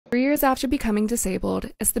3 years after becoming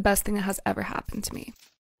disabled, it's the best thing that has ever happened to me.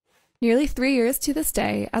 Nearly 3 years to this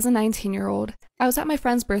day, as a 19-year-old, I was at my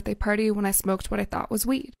friend's birthday party when I smoked what I thought was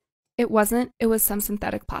weed. It wasn't, it was some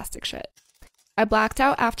synthetic plastic shit. I blacked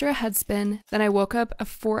out after a head spin, then I woke up a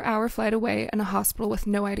 4-hour flight away in a hospital with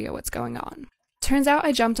no idea what's going on. Turns out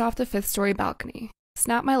I jumped off the 5th-story balcony,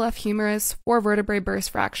 snapped my left humerus, 4 vertebrae burst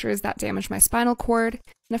fractures that damaged my spinal cord,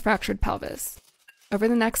 and a fractured pelvis. Over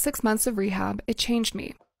the next 6 months of rehab, it changed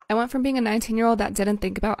me. I went from being a 19-year-old that didn't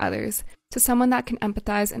think about others to someone that can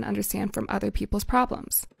empathize and understand from other people's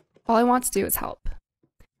problems. All I want to do is help.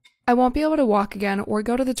 I won't be able to walk again or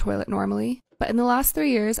go to the toilet normally, but in the last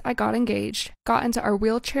 3 years, I got engaged, got into our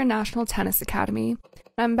Wheelchair National Tennis Academy,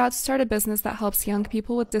 and I'm about to start a business that helps young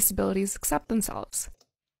people with disabilities accept themselves.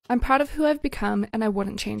 I'm proud of who I've become, and I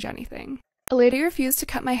wouldn't change anything. A lady refused to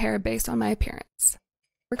cut my hair based on my appearance.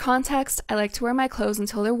 For context, I like to wear my clothes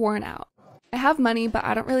until they're worn out. I have money, but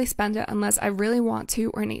I don't really spend it unless I really want to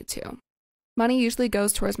or need to. Money usually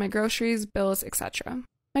goes towards my groceries, bills, etc.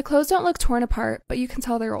 My clothes don't look torn apart, but you can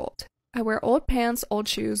tell they're old. I wear old pants, old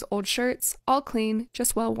shoes, old shirts, all clean,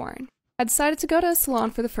 just well worn. I decided to go to a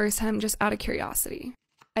salon for the first time just out of curiosity.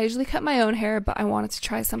 I usually cut my own hair, but I wanted to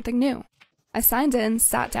try something new. I signed in,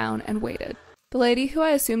 sat down, and waited. The lady who I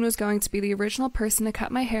assumed was going to be the original person to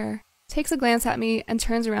cut my hair takes a glance at me and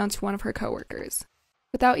turns around to one of her coworkers.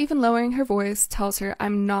 Without even lowering her voice, tells her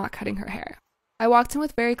I'm not cutting her hair. I walked in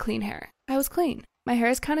with very clean hair. I was clean. My hair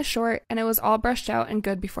is kind of short, and it was all brushed out and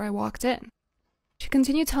good before I walked in. She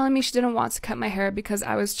continued telling me she didn't want to cut my hair because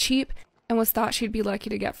I was cheap and was thought she'd be lucky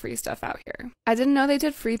to get free stuff out here. I didn't know they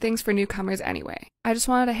did free things for newcomers anyway. I just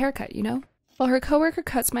wanted a haircut, you know? Well, her coworker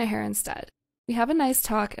cuts my hair instead. We have a nice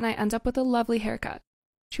talk, and I end up with a lovely haircut.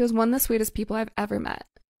 She was one of the sweetest people I've ever met.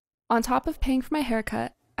 On top of paying for my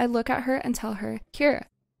haircut, I look at her and tell her, "Here,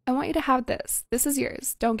 I want you to have this. This is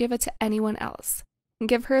yours. Don't give it to anyone else." And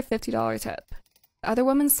give her a $50 tip. The other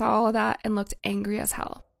woman saw all of that and looked angry as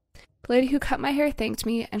hell. The lady who cut my hair thanked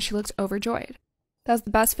me, and she looked overjoyed. That was the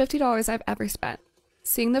best $50 I've ever spent.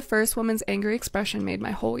 Seeing the first woman's angry expression made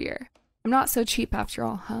my whole year. I'm not so cheap after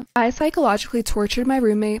all, huh? I psychologically tortured my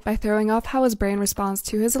roommate by throwing off how his brain responds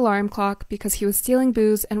to his alarm clock because he was stealing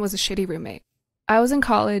booze and was a shitty roommate. I was in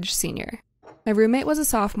college, senior. My roommate was a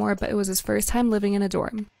sophomore, but it was his first time living in a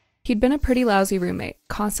dorm. He'd been a pretty lousy roommate,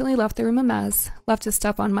 constantly left the room a mess, left his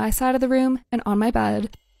stuff on my side of the room and on my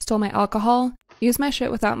bed, stole my alcohol, used my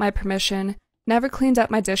shit without my permission, never cleaned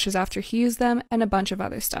up my dishes after he used them, and a bunch of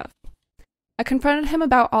other stuff. I confronted him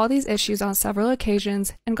about all these issues on several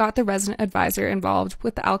occasions and got the resident advisor involved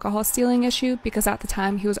with the alcohol stealing issue because at the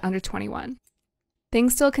time he was under 21.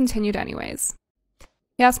 Things still continued anyways.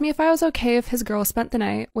 He asked me if I was okay if his girl spent the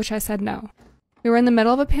night, which I said no. We were in the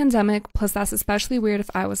middle of a pandemic, plus that's especially weird if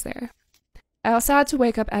I was there. I also had to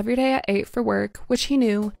wake up every day at 8 for work, which he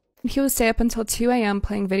knew, and he would stay up until 2 a.m.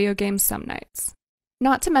 playing video games some nights.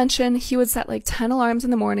 Not to mention, he would set like 10 alarms in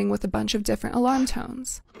the morning with a bunch of different alarm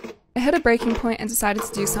tones. I hit a breaking point and decided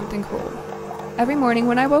to do something cool. Every morning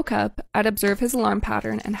when I woke up, I'd observe his alarm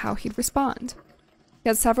pattern and how he'd respond. He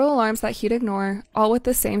had several alarms that he'd ignore, all with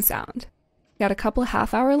the same sound. He had a couple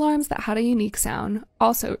half-hour alarms that had a unique sound,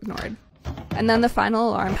 also ignored. And then the final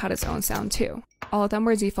alarm had its own sound too. All of them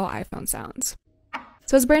were default iPhone sounds.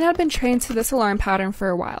 So his brain had been trained to this alarm pattern for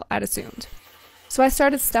a while, I'd assumed. So I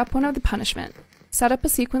started step 1 of the punishment. Set up a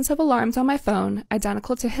sequence of alarms on my phone,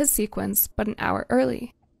 identical to his sequence, but an hour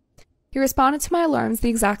early. He responded to my alarms the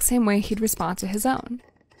exact same way he'd respond to his own.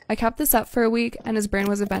 I kept this up for a week, and his brain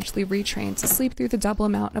was eventually retrained to sleep through the double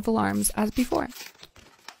amount of alarms as before.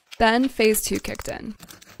 Then phase 2 kicked in.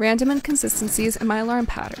 Random inconsistencies in my alarm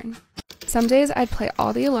pattern. Some days I'd play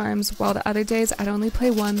all the alarms, while the other days I'd only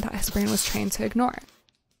play one that his brain was trained to ignore.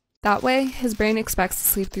 That way, his brain expects to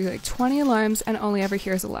sleep through like 20 alarms and only ever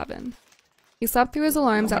hears 11. He slept through his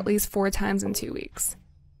alarms at least 4 times in 2 weeks.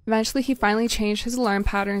 Eventually, he finally changed his alarm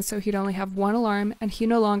pattern so he'd only have one alarm, and he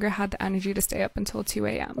no longer had the energy to stay up until 2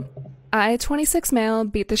 a.m. I, 26 male,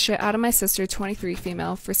 beat the shit out of my sister, 23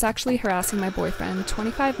 female, for sexually harassing my boyfriend,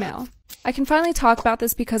 25 male. I can finally talk about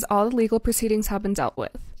this because all the legal proceedings have been dealt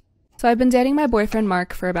with. So I've been dating my boyfriend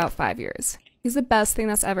Mark for about 5 years. He's the best thing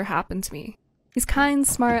that's ever happened to me. He's kind,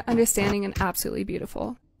 smart, understanding, and absolutely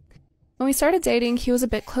beautiful. When we started dating, he was a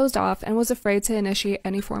bit closed off and was afraid to initiate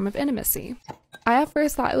any form of intimacy. I at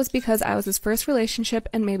first thought it was because I was his first relationship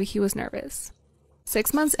and maybe he was nervous.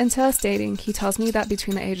 6 months into us dating, he tells me that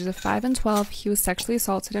between the ages of 5 and 12, he was sexually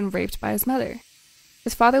assaulted and raped by his mother.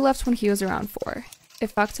 His father left when he was around 4.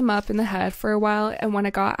 It fucked him up in the head for a while, and when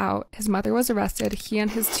it got out, his mother was arrested, he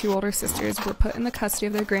and his 2 older sisters were put in the custody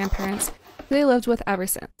of their grandparents, who they lived with ever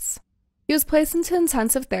since. He was placed into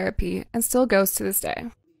intensive therapy and still goes to this day.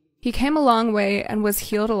 He came a long way and was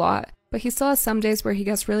healed a lot, but he still has some days where he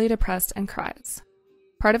gets really depressed and cries.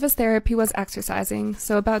 Part of his therapy was exercising,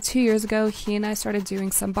 so about 2 years ago, he and I started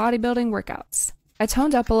doing some bodybuilding workouts. I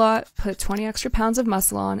toned up a lot, put 20 extra pounds of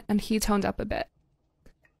muscle on, and he toned up a bit.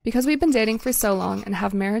 Because we've been dating for so long and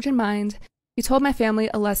have marriage in mind, he told my family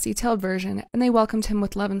a less detailed version, and they welcomed him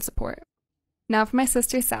with love and support. Now for my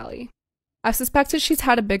sister, Sally. I've suspected she's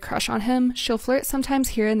had a big crush on him. She'll flirt sometimes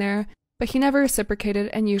here and there, but he never reciprocated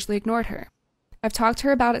and usually ignored her. I've talked to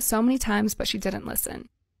her about it so many times, but she didn't listen.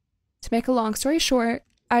 To make a long story short,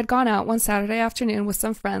 I had gone out one Saturday afternoon with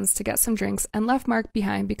some friends to get some drinks and left Mark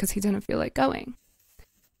behind because he didn't feel like going.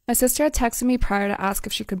 My sister had texted me prior to ask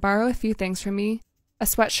if she could borrow a few things from me, a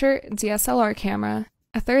sweatshirt, DSLR camera,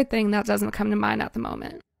 a third thing that doesn't come to mind at the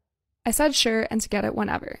moment. I said sure and to get it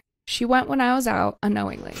whenever. She went when I was out,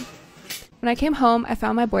 unknowingly. When I came home, I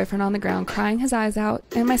found my boyfriend on the ground crying his eyes out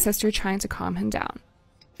and my sister trying to calm him down.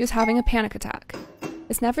 He was having a panic attack.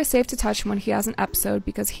 It's never safe to touch him when he has an episode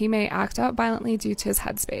because he may act out violently due to his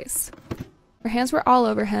headspace. Her hands were all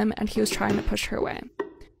over him and he was trying to push her away.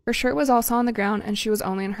 Her shirt was also on the ground and she was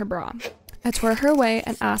only in her bra. I tore her away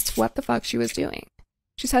and asked what the fuck she was doing.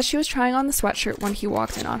 She said she was trying on the sweatshirt when he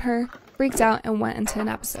walked in on her, freaked out, and went into an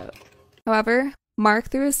episode. However, Mark,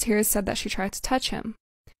 through his tears, said that she tried to touch him.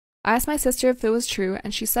 I asked my sister if it was true,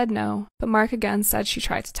 and she said no, but Mark again said she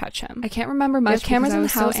tried to touch him. I can't remember much because I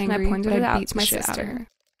was so angry, and I pointed it out to my sister.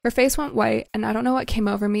 Her face went white, and I don't know what came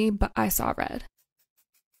over me, but I saw red.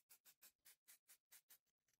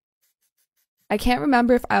 I can't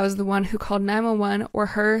remember if I was the one who called 911 or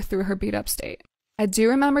her through her beat-up state. I do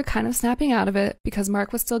remember kind of snapping out of it because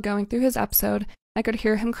Mark was still going through his episode. I could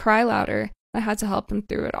hear him cry louder. I had to help him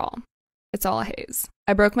through it all. It's all a haze.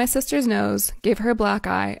 I broke my sister's nose, gave her a black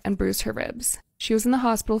eye, and bruised her ribs. She was in the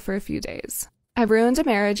hospital for a few days. I ruined a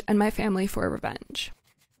marriage and my family for revenge.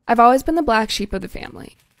 I've always been the black sheep of the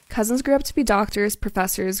family. Cousins grew up to be doctors,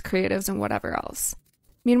 professors, creatives, and whatever else.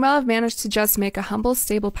 Meanwhile, I've managed to just make a humble,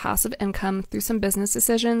 stable, passive income through some business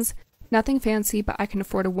decisions. Nothing fancy, but I can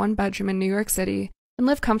afford a 1-bedroom in New York City and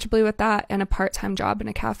live comfortably with that and a part-time job in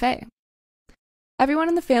a cafe. Everyone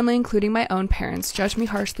in the family, including my own parents, judged me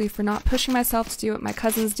harshly for not pushing myself to do what my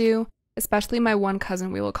cousins do, especially my one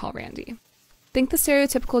cousin we will call Randy. Think the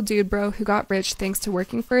stereotypical dude bro who got rich thanks to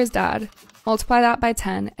working for his dad, multiply that by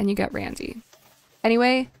 10, and you get Randy.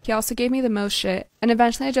 Anyway, he also gave me the most shit, and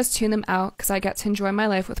eventually I just tuned them out because I get to enjoy my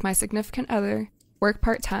life with my significant other, work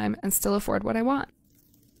part-time, and still afford what I want.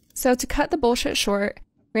 So to cut the bullshit short,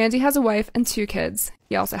 Randy has a wife and 2 kids.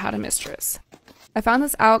 He also had a mistress. I found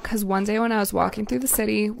this out because one day when I was walking through the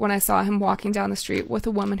city, when I saw him walking down the street with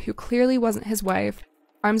a woman who clearly wasn't his wife,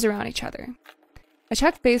 arms around each other. I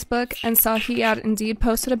checked Facebook and saw he had indeed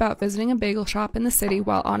posted about visiting a bagel shop in the city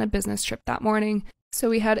while on a business trip that morning, so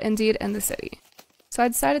we had Indeed in the city. So I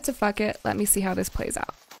decided to fuck it, let me see how this plays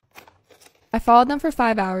out. I followed them for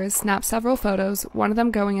 5 hours, snapped several photos, one of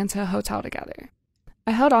them going into a hotel together.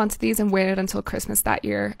 I held on to these and waited until Christmas that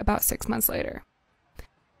year, about 6 months later.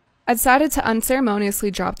 I decided to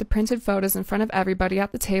unceremoniously drop the printed photos in front of everybody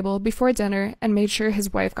at the table before dinner and made sure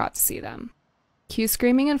his wife got to see them. Cue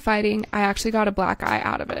screaming and fighting, I actually got a black eye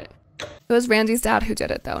out of it. It was Randy's dad who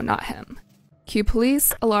did it though, not him. Cue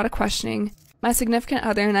police, a lot of questioning. My significant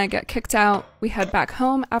other and I get kicked out. We head back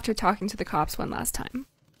home after talking to the cops one last time.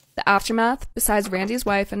 The aftermath, besides Randy's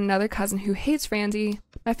wife and another cousin who hates Randy,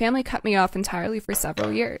 my family cut me off entirely for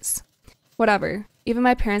several years. Whatever. Even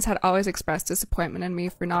my parents had always expressed disappointment in me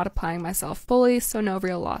for not applying myself fully, so no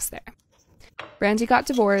real loss there. Randy got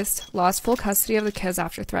divorced, lost full custody of the kids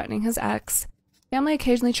after threatening his ex. Family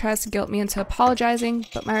occasionally tries to guilt me into apologizing,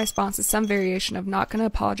 but my response is some variation of not gonna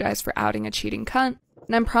apologize for outing a cheating cunt,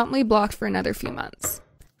 and I'm promptly blocked for another few months.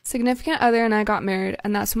 Significant other and I got married,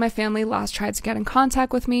 and that's when my family last tried to get in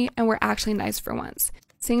contact with me and were actually nice for once.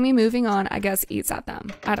 Seeing me moving on, I guess, eats at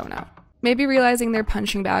them. I don't know. Maybe realizing their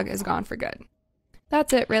punching bag is gone for good.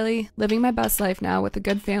 That's it, really. Living my best life now with a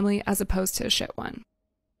good family as opposed to a shit one.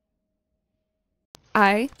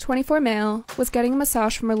 I, 24 male, was getting a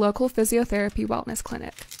massage from a local physiotherapy wellness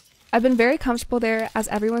clinic. I've been very comfortable there as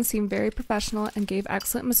everyone seemed very professional and gave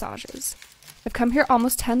excellent massages. I've come here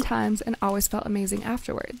almost 10 times and always felt amazing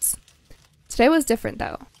afterwards. Today was different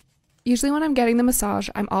though. Usually when I'm getting the massage,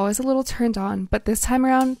 I'm always a little turned on, but this time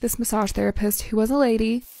around, this massage therapist, who was a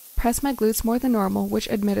lady, pressed my glutes more than normal, which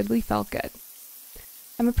admittedly felt good.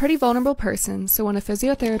 I'm a pretty vulnerable person, so when a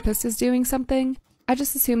physiotherapist is doing something, I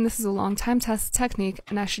just assume this is a long time tested technique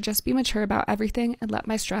and I should just be mature about everything and let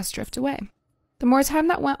my stress drift away. The more time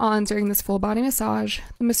that went on during this full-body massage,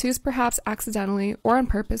 the masseuse perhaps accidentally, or on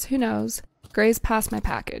purpose, who knows, grazed past my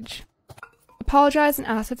package. Apologized and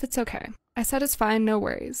asked if it's okay. I said it's fine, no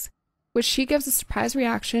worries, which she gives a surprised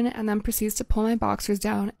reaction and then proceeds to pull my boxers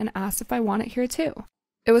down and asks if I want it here too.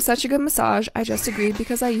 It was such a good massage, I just agreed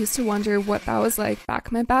because I used to wonder what that was like back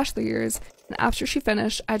in my bachelor years, and after she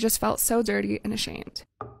finished, I just felt so dirty and ashamed.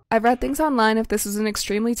 I've read things online if this was an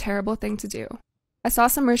extremely terrible thing to do. I saw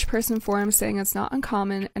some rich person forums saying it's not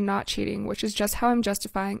uncommon and not cheating, which is just how I'm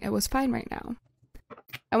justifying it was fine right now.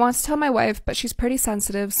 I want to tell my wife, but she's pretty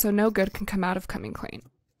sensitive, so no good can come out of coming clean.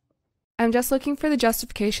 I'm just looking for the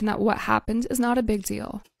justification that what happened is not a big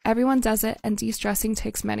deal. Everyone does it, and de-stressing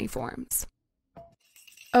takes many forms.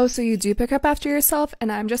 Oh, so you do pick up after yourself,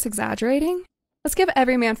 and I'm just exaggerating? Let's give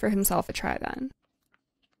every man for himself a try then.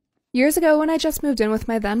 Years ago, when I just moved in with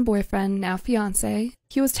my then boyfriend, now fiancé,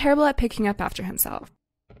 he was terrible at picking up after himself.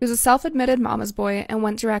 He was a self-admitted mama's boy and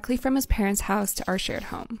went directly from his parents' house to our shared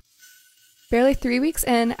home. Barely 3 weeks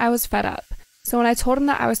in, I was fed up, so when I told him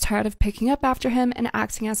that I was tired of picking up after him and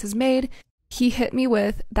acting as his maid, he hit me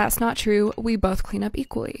with, "That's not true, we both clean up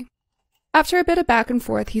equally." After a bit of back and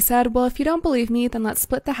forth, he said, "Well, if you don't believe me, then let's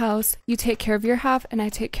split the house, you take care of your half and I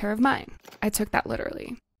take care of mine." I took that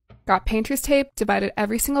literally. Got painter's tape, divided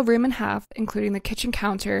every single room in half, including the kitchen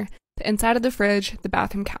counter, the inside of the fridge, the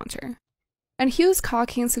bathroom counter. And he was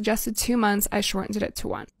cocky and suggested 2 months, I shortened it to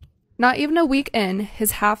 1. Not even a week in,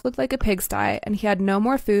 his half looked like a pigsty, and he had no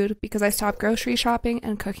more food because I stopped grocery shopping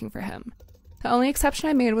and cooking for him. The only exception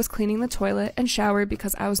I made was cleaning the toilet and shower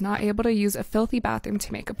because I was not able to use a filthy bathroom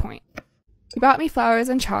to make a point. He bought me flowers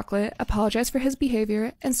and chocolate, apologized for his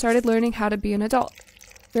behavior, and started learning how to be an adult.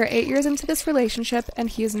 We are 8 years into this relationship, and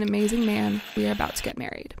he is an amazing man. We are about to get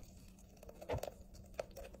married.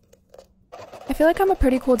 I feel like I'm a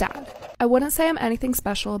pretty cool dad. I wouldn't say I'm anything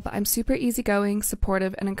special, but I'm super easygoing,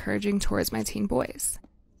 supportive, and encouraging towards my teen boys.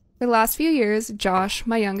 For the last few years, Josh,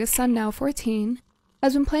 my youngest son now 14,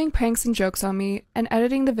 has been playing pranks and jokes on me and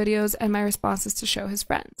editing the videos and my responses to show his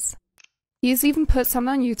friends. He's even put some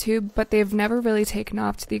on YouTube, but they've never really taken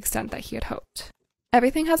off to the extent that he had hoped.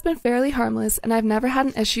 Everything has been fairly harmless, and I've never had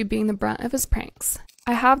an issue being the brunt of his pranks.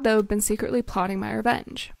 I have, though, been secretly plotting my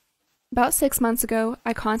revenge. About 6 months ago,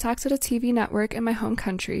 I contacted a TV network in my home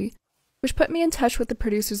country, which put me in touch with the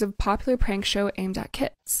producers of a popular prank show aimed at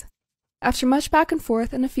kids. After much back and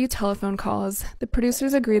forth and a few telephone calls, the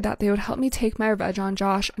producers agreed that they would help me take my revenge on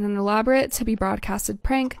Josh in an elaborate to-be-broadcasted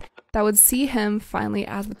prank that would see him finally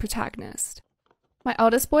as the protagonist. My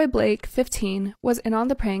eldest boy, Blake, 15, was in on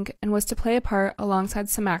the prank and was to play a part alongside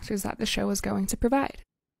some actors that the show was going to provide.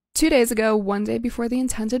 2 days ago, one day before the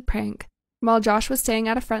intended prank, while Josh was staying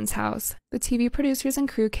at a friend's house, the TV producers and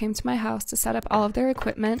crew came to my house to set up all of their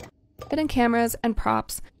equipment, hidden cameras, and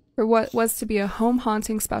props for what was to be a home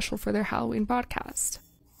haunting special for their Halloween broadcast.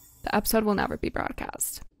 The episode will never be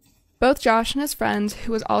broadcast. Both Josh and his friend,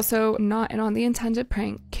 who was also not in on the intended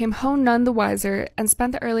prank, came home none the wiser and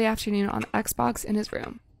spent the early afternoon on the Xbox in his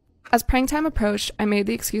room. As prank time approached, I made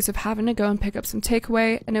the excuse of having to go and pick up some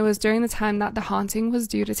takeaway, and it was during the time that the haunting was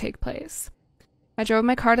due to take place. I drove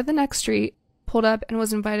my car to the next street, pulled up, and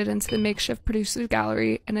was invited into the makeshift producer's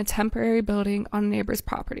gallery in a temporary building on a neighbor's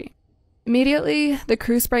property. Immediately, the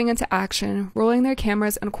crew sprang into action, rolling their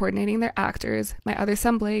cameras and coordinating their actors, my other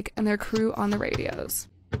son Blake, and their crew on the radios.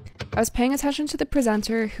 I was paying attention to the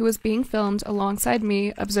presenter who was being filmed alongside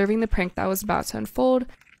me, observing the prank that was about to unfold,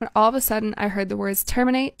 when all of a sudden I heard the words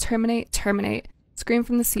 "terminate, terminate, terminate" scream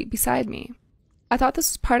from the seat beside me. I thought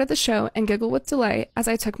this was part of the show and giggled with delight as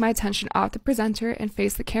I took my attention off the presenter and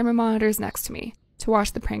faced the camera monitors next to me to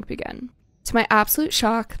watch the prank begin. To my absolute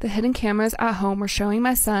shock, the hidden cameras at home were showing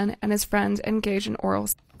my son and his friend engaged in oral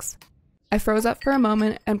sex. I froze up for a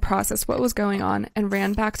moment and processed what was going on and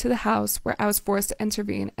ran back to the house where I was forced to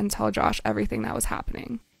intervene and tell Josh everything that was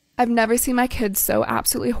happening. I've never seen my kid so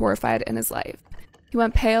absolutely horrified in his life. He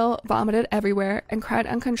went pale, vomited everywhere, and cried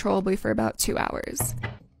uncontrollably for about 2 hours.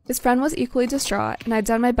 His friend was equally distraught, and I'd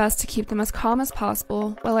done my best to keep them as calm as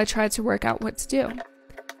possible while I tried to work out what to do.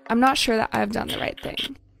 I'm not sure that I've done the right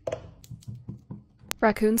thing.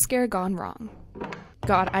 Raccoon scare gone wrong.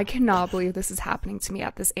 God, I cannot believe this is happening to me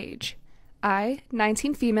at this age. I,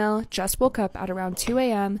 19 female, just woke up at around 2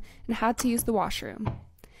 a.m. and had to use the washroom.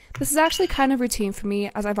 This is actually kind of routine for me,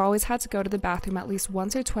 as I've always had to go to the bathroom at least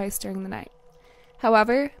once or twice during the night.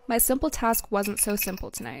 However, my simple task wasn't so simple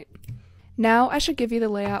tonight. Now I should give you the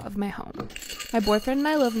layout of my home. My boyfriend and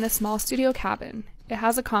I live in a small studio cabin. It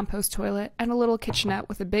has a compost toilet and a little kitchenette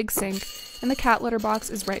with a big sink, and the cat litter box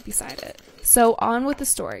is right beside it. So on with the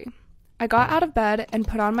story. I got out of bed and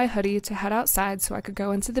put on my hoodie to head outside so I could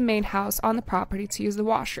go into the main house on the property to use the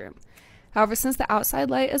washroom. However, since the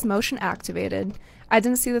outside light is motion activated, I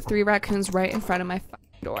didn't see the 3 raccoons right in front of my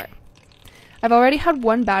door. I've already had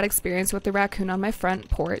one bad experience with the raccoon on my front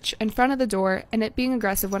porch in front of the door and it being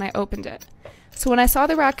aggressive when I opened it. So when I saw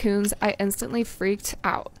the raccoons, I instantly freaked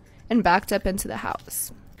out and backed up into the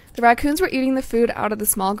house. The raccoons were eating the food out of the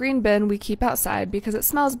small green bin we keep outside because it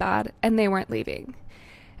smells bad and they weren't leaving.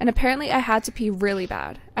 And apparently I had to pee really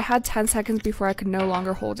bad. I had 10 seconds before I could no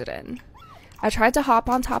longer hold it in. I tried to hop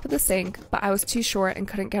on top of the sink, but I was too short and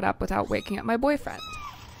couldn't get up without waking up my boyfriend.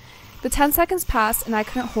 The 10 seconds passed and I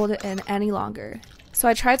couldn't hold it in any longer. So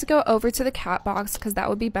I tried to go over to the cat box because that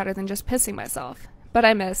would be better than just pissing myself. But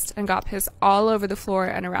I missed and got piss all over the floor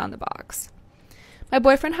and around the box. My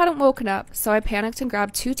boyfriend hadn't woken up, so I panicked and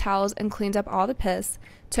grabbed 2 towels and cleaned up all the piss,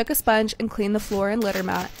 took a sponge and cleaned the floor and litter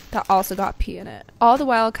mat that also got pee in it, all the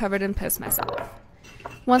while covered in piss myself.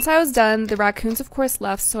 Once I was done, the raccoons of course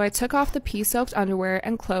left, so I took off the pee-soaked underwear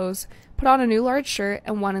and clothes, put on a new large shirt,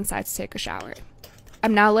 and went inside to take a shower.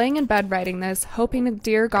 I'm now laying in bed writing this, hoping to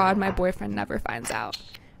dear God my boyfriend never finds out.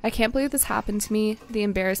 I can't believe this happened to me. The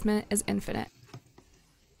embarrassment is infinite.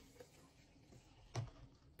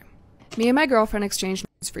 Me and my girlfriend exchange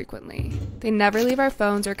news frequently. They never leave our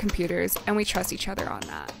phones or computers, and we trust each other on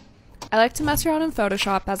that. I like to mess around in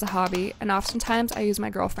Photoshop as a hobby, and oftentimes I use my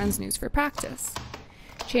girlfriend's news for practice.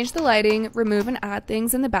 Change the lighting, remove and add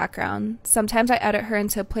things in the background. Sometimes I edit her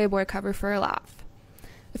into a Playboy cover for a laugh.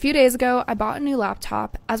 A few days ago, I bought a new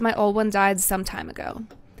laptop, as my old one died some time ago.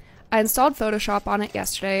 I installed Photoshop on it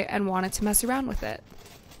yesterday and wanted to mess around with it.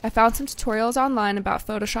 I found some tutorials online about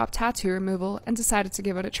Photoshop tattoo removal and decided to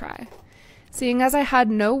give it a try. Seeing as I had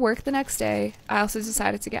no work the next day, I also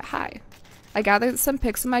decided to get high. I gathered some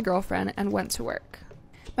pics of my girlfriend and went to work.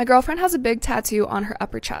 My girlfriend has a big tattoo on her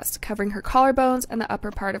upper chest, covering her collarbones and the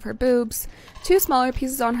upper part of her boobs, 2 smaller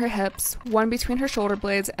pieces on her hips, 1 between her shoulder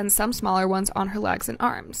blades, and some smaller ones on her legs and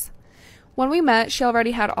arms. When we met, she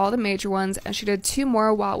already had all the major ones, and she did 2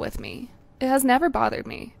 more while with me. It has never bothered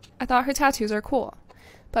me. I thought her tattoos are cool.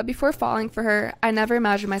 But before falling for her, I never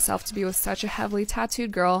imagined myself to be with such a heavily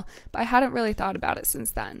tattooed girl, but I hadn't really thought about it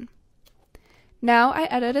since then. Now I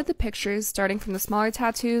edited the pictures, starting from the smaller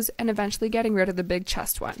tattoos and eventually getting rid of the big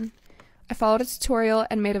chest one. I followed a tutorial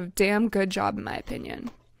and made a damn good job in my opinion.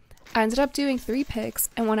 I ended up doing 3 pics,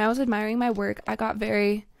 and when I was admiring my work, I got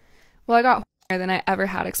hornier than I ever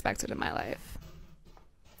had expected in my life.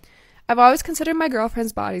 I've always considered my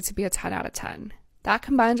girlfriend's body to be a 10 out of 10. That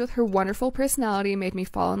combined with her wonderful personality made me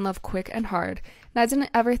fall in love quick and hard, and I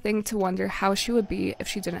didn't ever think to wonder how she would be if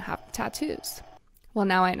she didn't have tattoos. Well,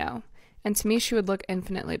 now I know. And to me she would look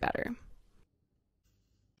infinitely better.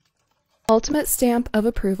 Ultimate stamp of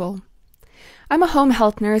approval. I'm a home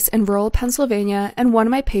health nurse in rural Pennsylvania, and one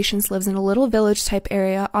of my patients lives in a little village type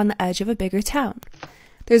area on the edge of a bigger town.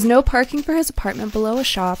 There's no parking for his apartment below a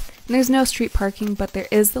shop, and there's no street parking, but there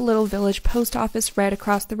is the little village post office right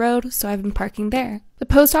across the road, so I've been parking there. The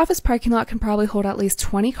post office parking lot can probably hold at least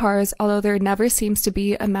 20 cars, although there never seems to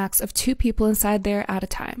be a max of 2 people inside there at a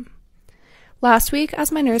time. Last week,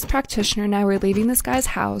 as my nurse practitioner and I were leaving this guy's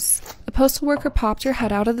house, a postal worker popped her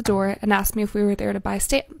head out of the door and asked me if we were there to buy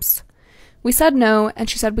stamps. We said no, and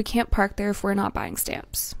she said we can't park there if we're not buying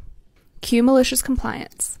stamps. Cue malicious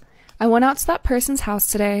compliance. I went out to that person's house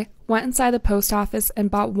today, went inside the post office, and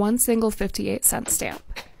bought 1 single 58-cent stamp.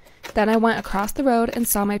 Then I went across the road and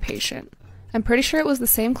saw my patient. I'm pretty sure it was the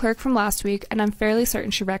same clerk from last week, and I'm fairly certain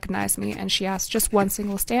she recognized me, and she asked just 1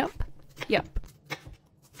 single stamp? Yep.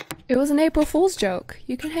 It was an April Fool's joke.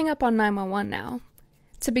 You can hang up on 911 now.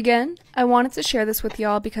 To begin, I wanted to share this with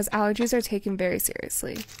y'all because allergies are taken very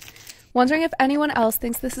seriously. Wondering if anyone else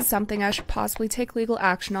thinks this is something I should possibly take legal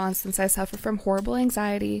action on since I suffer from horrible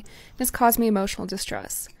anxiety and has caused me emotional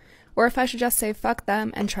distress, or if I should just say fuck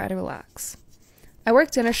them and try to relax. I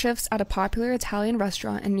work dinner shifts at a popular Italian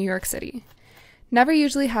restaurant in New York City. Never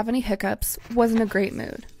usually have any hiccups, was in a great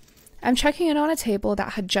mood. I'm checking in on a table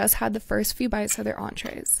that had just had the first few bites of their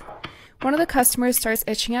entrees. One of the customers starts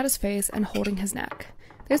itching at his face and holding his neck.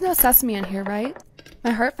 There's no sesame in here, right? My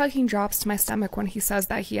heart fucking drops to my stomach when he says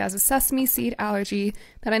that he has a sesame seed allergy,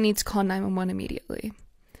 that I need to call 911 immediately.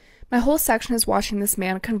 My whole section is watching this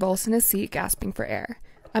man convulse in his seat, gasping for air.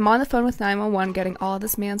 I'm on the phone with 911 getting all of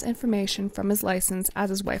this man's information from his license as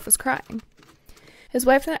his wife was crying. His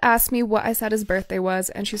wife then asked me what I said his birthday was,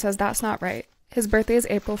 and she says that's not right. His birthday is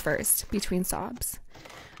April 1st, between sobs.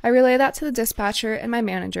 I relay that to the dispatcher and my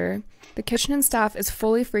manager. The kitchen and staff is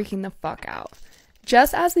fully freaking the fuck out.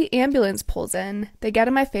 Just as the ambulance pulls in, they get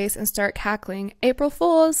in my face and start cackling, "April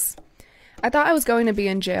Fools!" I thought I was going to be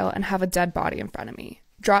in jail and have a dead body in front of me,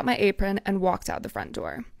 dropped my apron, and walked out the front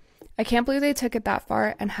door. I can't believe they took it that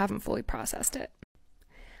far and haven't fully processed it.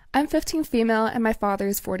 I'm 15 female and my father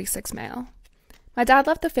is 46 male. My dad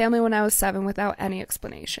left the family when I was 7 without any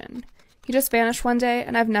explanation. He just vanished one day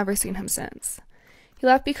and I've never seen him since. He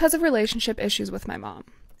left because of relationship issues with my mom.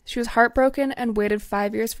 She was heartbroken and waited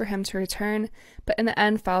 5 years for him to return, but in the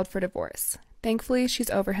end filed for divorce. Thankfully, she's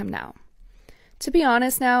over him now. To be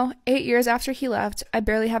honest now, 8 years after he left, I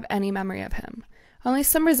barely have any memory of him. Only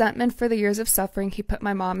some resentment for the years of suffering he put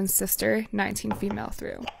my mom and sister, 19 female,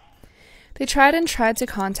 through. They tried to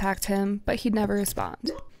contact him, but he'd never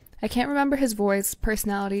respond. I can't remember his voice,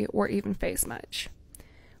 personality, or even face much.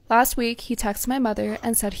 Last week, he texted my mother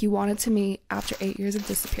and said he wanted to meet after 8 years of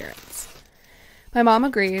disappearance. My mom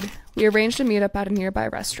agreed. We arranged a meetup at a nearby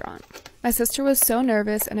restaurant. My sister was so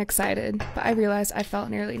nervous and excited, but I realized I felt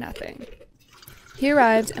nearly nothing. He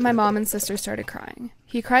arrived, and my mom and sister started crying.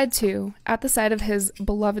 He cried too, at the sight of his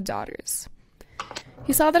beloved daughters.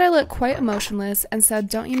 He saw that I looked quite emotionless and said,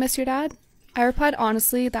 "Don't you miss your dad?" I replied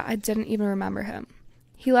honestly that I didn't even remember him.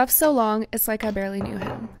 He left so long, it's like I barely knew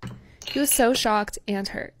him. He was so shocked and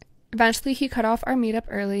hurt. Eventually, he cut off our meetup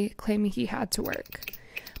early, claiming he had to work.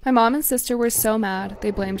 My mom and sister were so mad,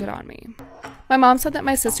 they blamed it on me. My mom said that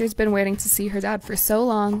my sister's been waiting to see her dad for so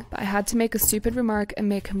long, but I had to make a stupid remark and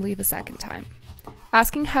make him leave a second time.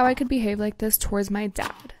 Asking how I could behave like this towards my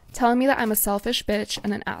dad, telling me that I'm a selfish bitch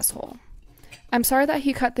and an asshole. I'm sorry that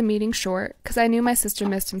he cut the meeting short, because I knew my sister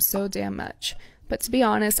missed him so damn much, but to be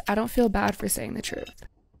honest, I don't feel bad for saying the truth.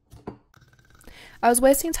 I was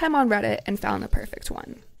wasting time on Reddit and found the perfect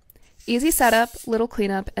one. Easy setup, little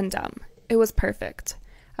cleanup, and dumb. It was perfect.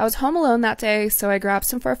 I was home alone that day, so I grabbed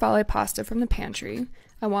some farfalle pasta from the pantry.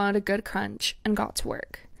 I wanted a good crunch, and got to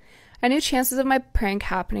work. I knew chances of my prank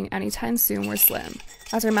happening anytime soon were slim,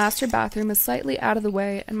 as our master bathroom is slightly out of the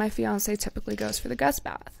way and my fiancé typically goes for the guest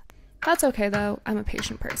bath. That's okay though, I'm a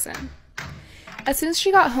patient person. As soon as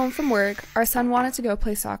she got home from work, our son wanted to go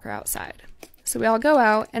play soccer outside. So we all go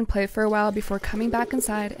out and play for a while before coming back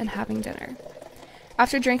inside and having dinner.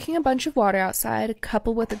 After drinking a bunch of water outside,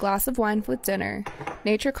 coupled with a glass of wine with dinner,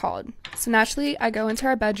 nature called. So naturally, I go into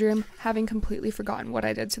our bedroom, having completely forgotten what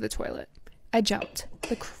I did to the toilet. I jumped.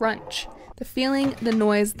 The crunch, the feeling, the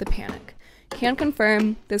noise, the panic. Can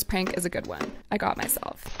confirm this prank is a good one. I got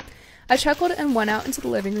myself. I chuckled and went out into the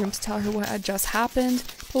living room to tell her what had just happened,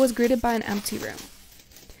 but was greeted by an empty room.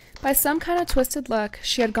 By some kind of twisted luck,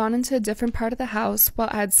 she had gone into a different part of the house while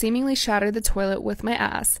I had seemingly shattered the toilet with my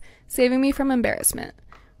ass, saving me from embarrassment.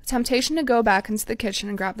 The temptation to go back into the kitchen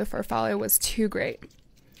and grab the farfalle was too great.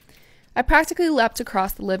 I practically leapt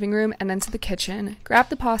across the living room and into the kitchen, grabbed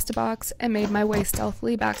the pasta box, and made my way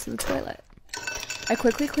stealthily back to the toilet. I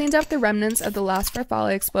quickly cleaned up the remnants of the last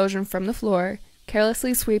farfalle explosion from the floor,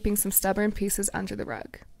 carelessly sweeping some stubborn pieces under the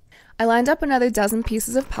rug. I lined up another dozen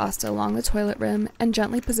pieces of pasta along the toilet rim and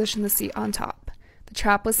gently positioned the seat on top. The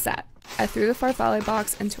trap was set. I threw the farfalle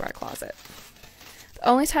box into our closet. The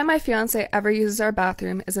only time my fiancé ever uses our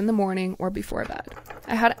bathroom is in the morning or before bed.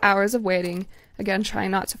 I had hours of waiting, again trying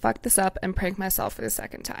not to fuck this up and prank myself for the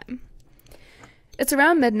second time. It's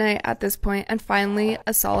around midnight at this point, and finally,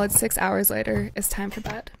 a solid 6 hours later, it's time for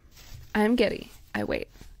bed. I am giddy. I wait.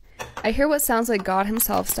 I hear what sounds like God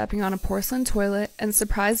himself stepping on a porcelain toilet and a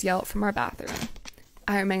surprised yell from our bathroom.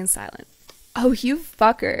 I remain silent. Oh, you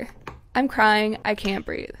fucker. I'm crying. I can't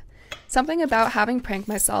breathe. Something about having pranked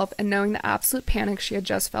myself and knowing the absolute panic she had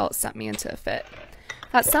just felt sent me into a fit.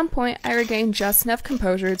 At some point, I regained just enough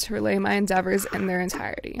composure to relay my endeavors in their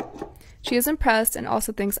entirety. She is impressed and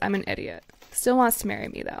also thinks I'm an idiot. Still wants to marry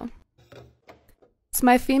me, though. So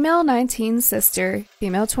my female 19 sister,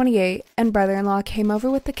 female 28, and brother-in-law came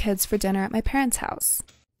over with the kids for dinner at my parents' house.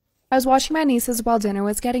 I was watching my nieces while dinner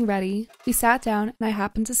was getting ready. We sat down, and I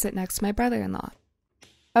happened to sit next to my brother-in-law.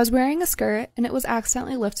 I was wearing a skirt, and it was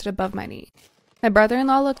accidentally lifted above my knee. My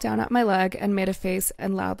brother-in-law looked down at my leg and made a face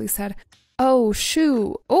and loudly said, "Oh,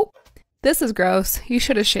 shoo! Oh, this is gross. You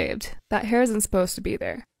should have shaved. That hair isn't supposed to be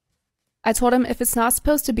there." I told him if it's not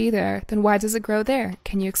supposed to be there, then why does it grow there?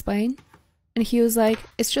 Can you explain? And he was like,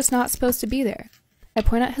 "It's just not supposed to be there." I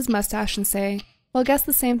point at his mustache and say, "Well, I guess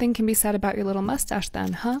the same thing can be said about your little mustache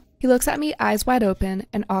then, huh?" He looks at me, eyes wide open,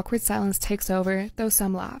 and awkward silence takes over, though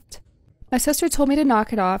some laughed. My sister told me to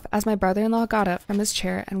knock it off as my brother-in-law got up from his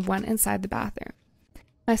chair and went inside the bathroom.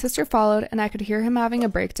 My sister followed, and I could hear him having a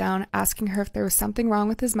breakdown, asking her if there was something wrong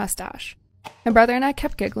with his mustache. My brother and I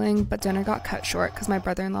kept giggling, but dinner got cut short because my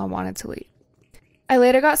brother-in-law wanted to leave. I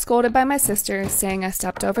later got scolded by my sister, saying I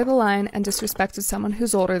stepped over the line and disrespected someone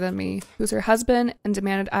who's older than me, who's her husband, and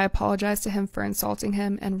demanded I apologize to him for insulting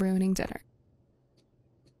him and ruining dinner.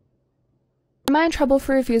 Am I in trouble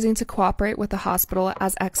for refusing to cooperate with the hospital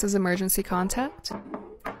as X's emergency contact?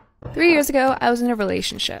 3 years ago, I was in a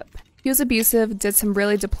relationship. He was abusive, did some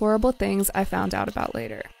really deplorable things I found out about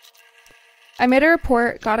later. I made a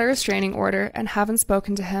report, got a restraining order, and haven't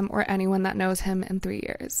spoken to him or anyone that knows him in 3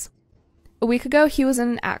 years. A week ago, he was in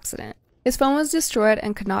an accident. His phone was destroyed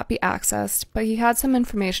and could not be accessed, but he had some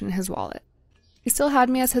information in his wallet. He still had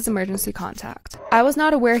me as his emergency contact. I was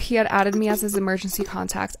not aware he had added me as his emergency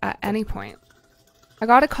contact at any point. I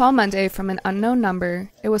got a call Monday from an unknown number.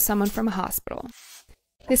 It was someone from a hospital.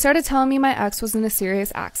 They started telling me my ex was in a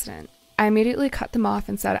serious accident. I immediately cut them off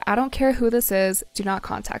and said, I don't care who this is, do not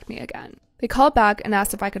contact me again. They called back and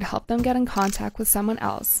asked if I could help them get in contact with someone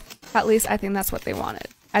else. At least I think that's what they wanted.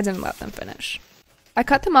 I didn't let them finish. I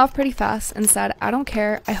cut them off pretty fast and said, I don't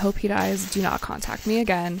care, I hope he dies, do not contact me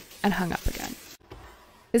again, and hung up again.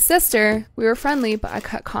 His sister, we were friendly, but I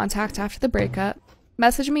cut contact after the breakup,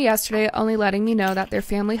 messaged me yesterday only letting me know that their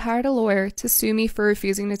family hired a lawyer to sue me for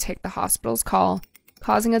refusing to take the hospital's call,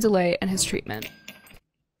 causing a delay in his treatment.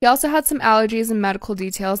 He also had some allergies and medical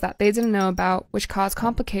details that they didn't know about, which caused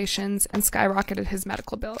complications and skyrocketed his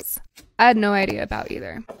medical bills. I had no idea about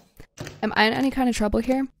either. Am I in any kind of trouble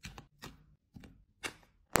here?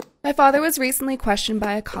 My father was recently questioned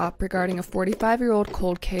by a cop regarding a 45-year-old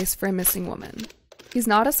cold case for a missing woman. He's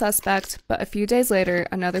not a suspect, but a few days later,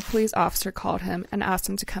 another police officer called him and asked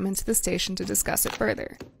him to come into the station to discuss it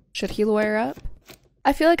further. Should he lawyer up?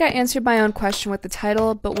 I feel like I answered my own question with the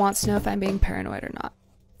title, but wants to know if I'm being paranoid or not.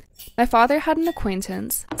 My father had an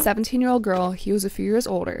acquaintance, a 17-year-old girl, he was a few years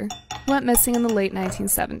older, who went missing in the late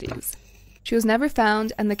 1970s. She was never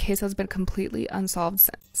found, and the case has been completely unsolved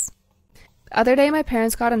since. The other day, my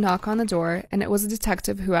parents got a knock on the door, and it was a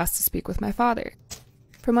detective who asked to speak with my father.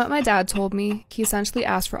 From what my dad told me, he essentially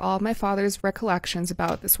asked for all of my father's recollections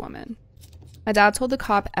about this woman. My dad told the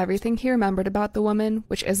cop everything he remembered about the woman,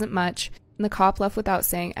 which isn't much, and the cop left without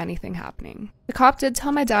saying anything happening. The cop did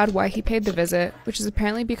tell my dad why he paid the visit, which is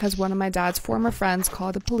apparently because one of my dad's former friends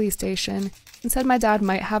called the police station and said my dad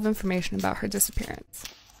might have information about her disappearance.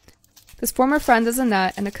 This former friend is a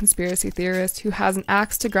nut and a conspiracy theorist who has an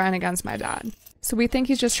axe to grind against my dad, so we think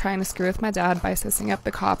he's just trying to screw with my dad by assisting up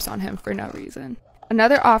the cops on him for no reason.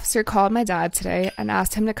 Another officer called my dad today and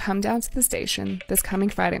asked him to come down to the station this coming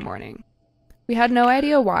Friday morning. We had no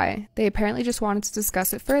idea why. They apparently just wanted to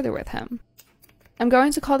discuss it further with him. I'm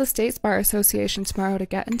going to call the State's Bar Association tomorrow to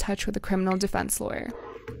get in touch with a criminal defense lawyer.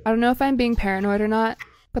 I don't know if I'm being paranoid or not,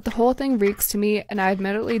 but the whole thing reeks to me, and I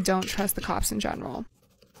admittedly don't trust the cops in general.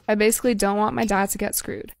 I basically don't want my dad to get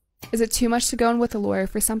screwed. Is it too much to go in with a lawyer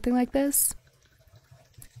for something like this?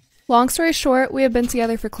 Long story short, we have been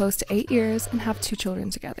together for close to 8 years and have 2 children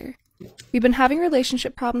together. We've been having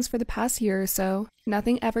relationship problems for the past year or so.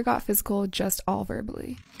 Nothing ever got physical, just all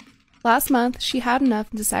verbally. Last month, she had enough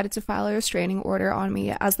and decided to file a restraining order on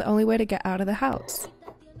me as the only way to get out of the house.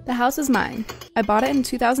 The house is mine. I bought it in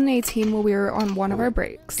 2018 while we were on one of our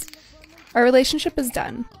breaks. Our relationship is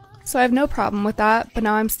done, so I have no problem with that, but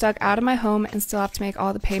now I'm stuck out of my home and still have to make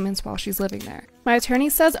all the payments while she's living there. My attorney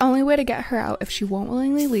says the only way to get her out if she won't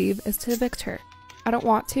willingly leave is to evict her. I don't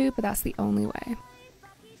want to, but that's the only way.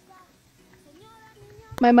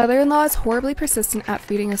 My mother-in-law is horribly persistent at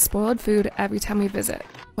feeding us spoiled food every time we visit.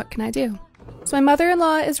 What can I do? So my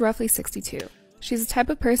mother-in-law is roughly 62. She's the type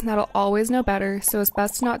of person that'll always know better, so it's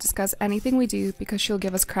best to not discuss anything we do because she'll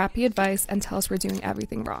give us crappy advice and tell us we're doing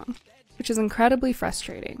everything wrong, which is incredibly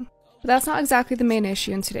frustrating. But that's not exactly the main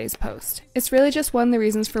issue in today's post. It's really just one of the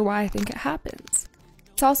reasons for why I think it happens.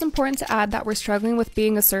 It's also important to add that we're struggling with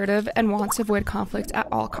being assertive and want to avoid conflict at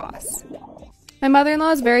all costs. My mother-in-law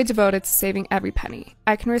is very devoted to saving every penny.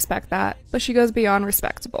 I can respect that, but she goes beyond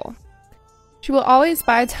respectable. She will always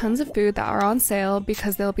buy tons of food that are on sale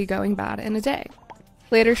because they'll be going bad in a day.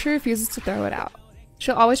 Later, she refuses to throw it out.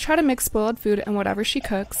 She'll always try to mix spoiled food in whatever she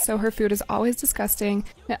cooks, so her food is always disgusting,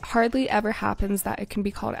 and it hardly ever happens that it can be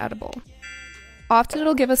called edible. Often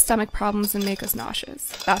it'll give us stomach problems and make us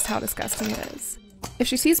nauseous. That's how disgusting it is. If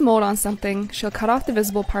she sees mold on something, she'll cut off the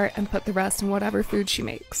visible part and put the rest in whatever food she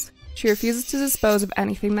makes. She refuses to dispose of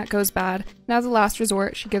anything that goes bad, and as a last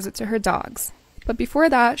resort, she gives it to her dogs. But before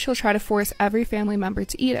that, she'll try to force every family member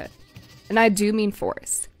to eat it. And I do mean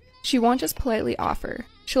force. She won't just politely offer.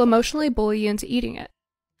 She'll emotionally bully you into eating it.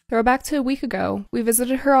 Throwback to a week ago, we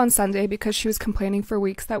visited her on Sunday because she was complaining for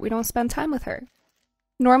weeks that we don't spend time with her.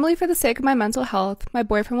 Normally, for the sake of my mental health, my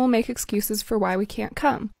boyfriend will make excuses for why we can't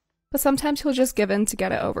come, but sometimes he'll just give in to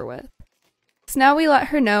get it over with. So now we let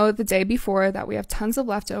her know the day before that we have tons of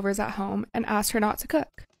leftovers at home and ask her not to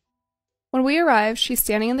cook. When we arrive, she's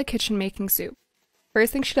standing in the kitchen making soup.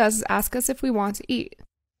 First thing she does is ask us if we want to eat.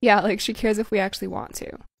 Yeah, like she cares if we actually want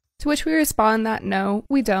to. To which we respond that no,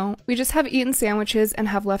 we don't. We just have eaten sandwiches and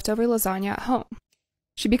have leftover lasagna at home.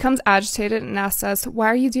 She becomes agitated and asks us, "Why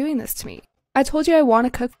are you doing this to me? I told you I want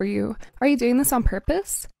to cook for you. Are you doing this on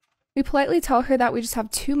purpose?" We politely tell her that we just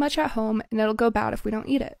have too much at home and it'll go bad if we don't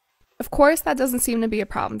eat it. Of course, that doesn't seem to be a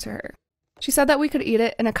problem to her. She said that we could eat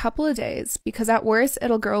it in a couple of days because at worst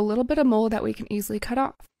it'll grow a little bit of mold that we can easily cut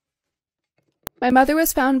off. My mother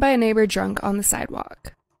was found by a neighbor drunk on the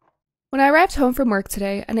sidewalk. When I arrived home from work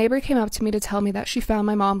today, a neighbor came up to me to tell me that she found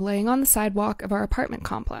my mom laying on the sidewalk of our apartment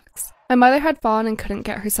complex. My mother had fallen and couldn't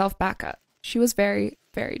get herself back up. She was very,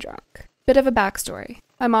 very drunk. Bit of a backstory.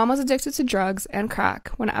 My mom was addicted to drugs and crack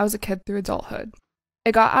when I was a kid through adulthood.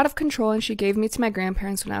 It got out of control and she gave me to my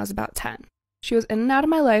grandparents when I was about 10. She was in and out of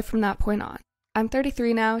my life from that point on. I'm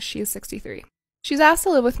 33 now, she is 63. She's asked to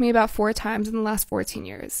live with me about 4 times in the last 14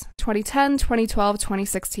 years, 2010, 2012,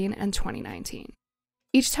 2016, and 2019.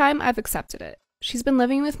 Each time I've accepted it. She's been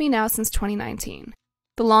living with me now since 2019,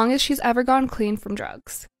 the longest she's ever gone clean from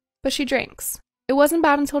drugs. But she drinks. It wasn't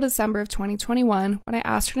bad until December of 2021 when I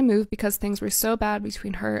asked her to move because things were so bad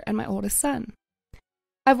between her and my oldest son.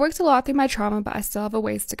 I've worked a lot through my trauma, but I still have a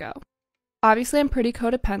ways to go. Obviously, I'm pretty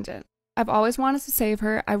codependent. I've always wanted to save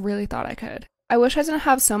her. I really thought I could. I wish I didn't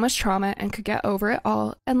have so much trauma and could get over it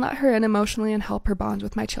all and let her in emotionally and help her bond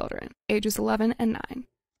with my children, ages 11 and 9,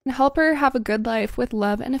 and help her have a good life with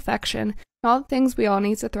love and affection and all the things we all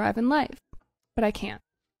need to thrive in life. But I can't.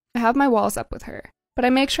 I have my walls up with her, but I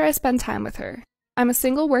make sure I spend time with her. I'm a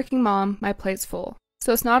single working mom, my plate's full,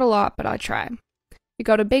 so it's not a lot, but I try. We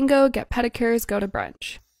go to bingo, get pedicures, go to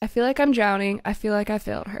brunch. I feel like I'm drowning. I feel like I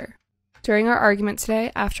failed her. During our argument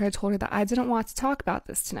today, after I told her that I didn't want to talk about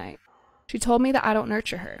this tonight, she told me that I don't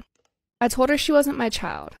nurture her. I told her she wasn't my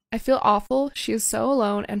child. I feel awful. She is so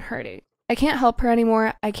alone and hurting. I can't help her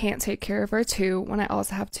anymore. I can't take care of her too when I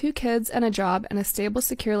also have 2 kids and a job and a stable,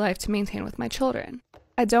 secure life to maintain with my children.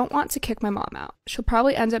 I don't want to kick my mom out. She'll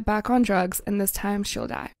probably end up back on drugs and this time she'll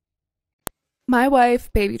die. My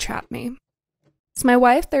wife baby trapped me. So my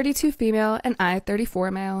wife, 32 female, and I,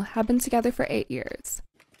 34 male, have been together for 8 years.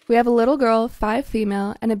 We have a little girl, 5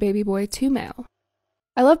 female, and a baby boy, 2 male.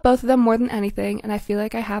 I love both of them more than anything, and I feel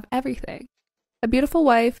like I have everything. A beautiful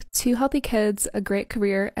wife, 2 healthy kids, a great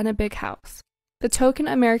career, and a big house. The token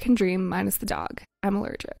American dream minus the dog. I'm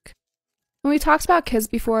allergic. When we talked about kids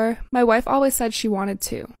before, my wife always said she wanted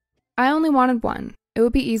 2. I only wanted 1. It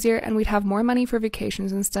would be easier and we'd have more money for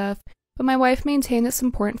vacations and stuff, but my wife maintained it's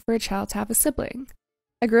important for a child to have a sibling.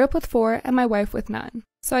 I grew up with 4 and my wife with none,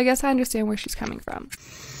 so I guess I understand where she's coming from.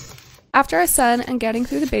 After our son and getting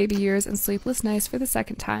through the baby years and sleepless nights for the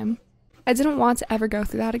 2nd time, I didn't want to ever go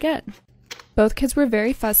through that again. Both kids were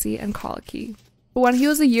very fussy and colicky, but when he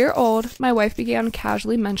was a year old, my wife began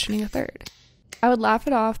casually mentioning a 3rd. I would laugh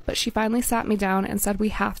it off, but she finally sat me down and said we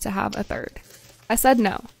have to have a 3rd. I said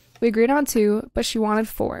no. We agreed on 2, but she wanted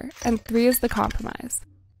 4, and 3 is the compromise.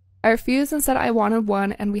 I refused and said I wanted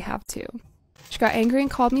 1 and we have 2. She got angry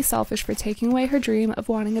and called me selfish for taking away her dream of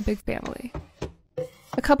wanting a big family.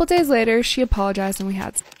 A couple days later, she apologized and we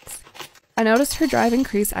had sex. I noticed her drive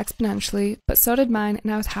increase exponentially, but so did mine,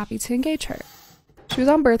 and I was happy to engage her. She was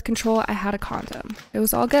on birth control. I had a condom. It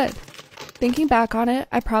was all good. Thinking back on it,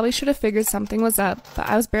 I probably should have figured something was up, but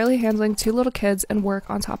I was barely handling 2 little kids and work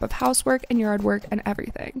on top of housework and yard work and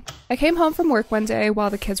everything. I came home from work one day while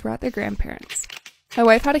the kids were at their grandparents'. My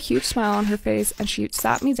wife had a huge smile on her face and she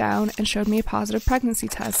sat me down and showed me a positive pregnancy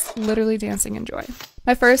test, literally dancing in joy.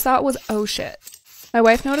 My first thought was, oh shit. My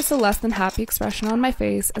wife noticed a less than happy expression on my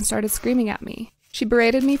face and started screaming at me. She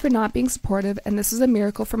berated me for not being supportive and this is a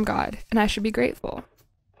miracle from God and I should be grateful.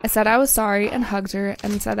 I said I was sorry and hugged her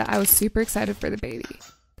and said that I was super excited for the baby.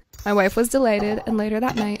 My wife was delighted and later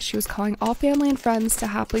that night she was calling all family and friends to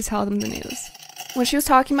happily tell them the news. When she was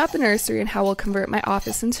talking about the nursery and how we'll convert my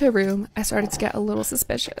office into a room, I started to get a little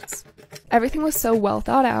suspicious. Everything was so well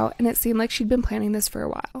thought out and it seemed like she'd been planning this for a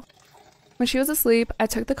while. When she was asleep, I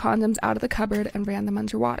took the condoms out of the cupboard and ran them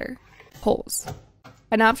underwater. Holes.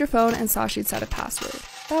 I nabbed her phone and saw she'd set a password.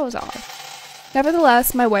 That was odd.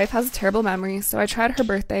 Nevertheless, my wife has a terrible memory, so I tried her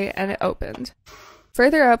birthday and it opened.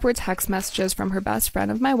 Further up were text messages from her best friend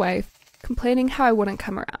of my wife, complaining how I wouldn't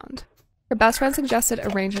come around. Her best friend suggested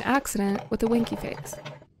arrange an accident with a winky face.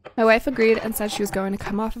 My wife agreed and said she was going to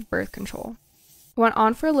come off of birth control. It went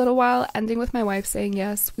on for a little while, ending with my wife saying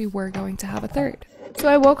yes, we were going to have a 3rd. So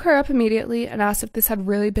I woke her up immediately and asked if this had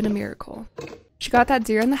really been a miracle. She got that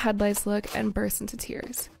deer in the headlights look and burst into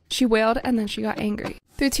tears. She wailed and then she got angry.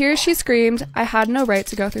 Through tears she screamed, I had no right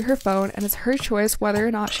to go through her phone and it's her choice whether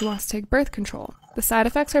or not she wants to take birth control. The side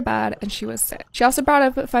effects are bad, and she was sick. She also brought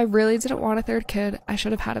up if I really didn't want a third kid, I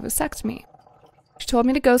should have had a vasectomy. She told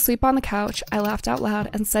me to go sleep on the couch. I laughed out loud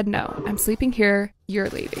and said, no, I'm sleeping here, you're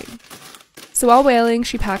leaving. So while wailing,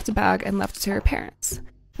 she packed a bag and left it to her parents.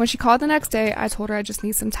 When she called the next day, I told her I just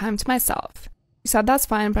need some time to myself. She said that's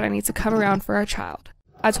fine, but I need to come around for our child.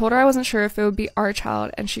 I told her I wasn't sure if it would be our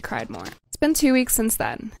child, and she cried more. It's been 2 weeks since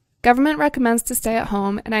then. Government recommends to stay at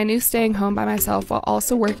home, and I knew staying home by myself while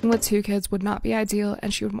also working with 2 kids would not be ideal,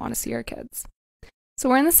 and she would want to see her kids. So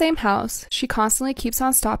we're in the same house. She constantly keeps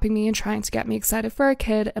on stopping me and trying to get me excited for our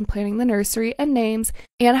kid and planning the nursery and names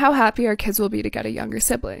and how happy our kids will be to get a younger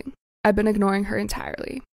sibling. I've been ignoring her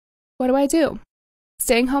entirely. What do I do?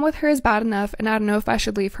 Staying home with her is bad enough, and I don't know if I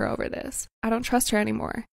should leave her over this. I don't trust her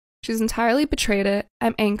anymore. She's entirely betrayed it.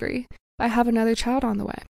 I'm angry, but I have another child on the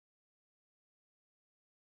way.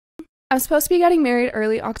 I'm supposed to be getting married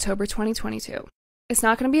early October 2022. It's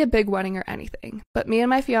not going to be a big wedding or anything, but me and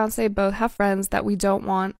my fiance both have friends that we don't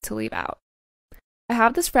want to leave out. I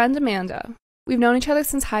have this friend, Amanda. We've known each other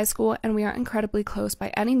since high school, and we aren't incredibly close by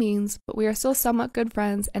any means, but we are still somewhat good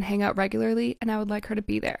friends and hang out regularly, and I would like her to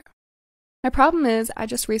be there. My problem is, I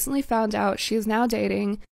just recently found out she is now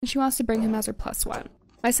dating, and she wants to bring him as her plus one.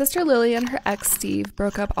 My sister Lily and her ex Steve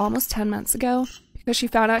broke up almost 10 months ago because she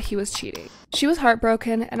found out he was cheating. She was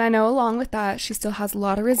heartbroken, and I know along with that, she still has a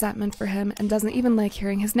lot of resentment for him and doesn't even like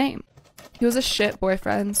hearing his name. He was a shit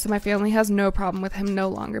boyfriend, so my family has no problem with him no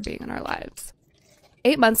longer being in our lives.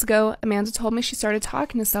 8 months ago, Amanda told me she started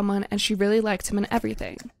talking to someone and she really liked him and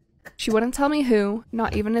everything. She wouldn't tell me who,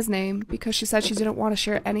 not even his name, because she said she didn't want to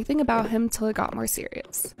share anything about him till it got more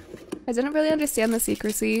serious. I didn't really understand the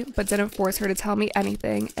secrecy, but didn't force her to tell me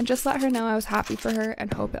anything and just let her know I was happy for her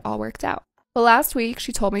and hope it all worked out. But last week,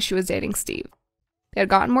 she told me she was dating Steve. They had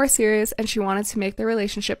gotten more serious and she wanted to make their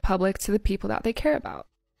relationship public to the people that they care about.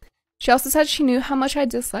 She also said she knew how much I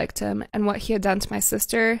disliked him and what he had done to my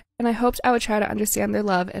sister, and I hoped I would try to understand their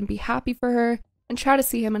love and be happy for her and try to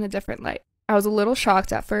see him in a different light. I was a little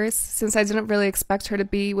shocked at first, since I didn't really expect her to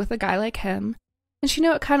be with a guy like him, and she knew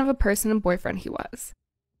what kind of a person and boyfriend he was.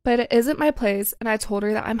 But it isn't my place, and I told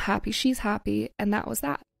her that I'm happy she's happy, and that was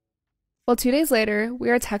that. Well, 2 days later, we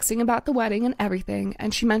are texting about the wedding and everything,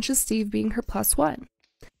 and she mentions Steve being her plus one.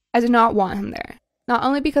 I did not want him there, not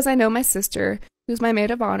only because I know my sister, who's my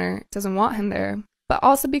maid of honor, doesn't want him there, but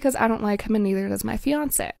also because I don't like him and neither does my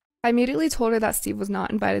fiancé. I immediately told her that Steve was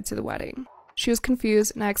not invited to the wedding. She was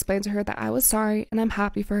confused, and I explained to her that I was sorry and I'm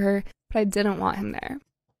happy for her, but I didn't want him there.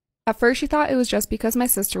 At first, she thought it was just because my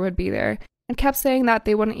sister would be there, and kept saying that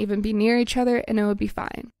they wouldn't even be near each other and it would be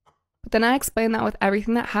fine. But then I explained that with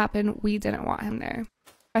everything that happened, we didn't want him there.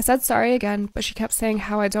 I said sorry again, but she kept saying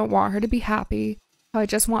how I don't want her to be happy, how I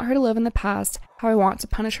just want her to live in the past, how I want to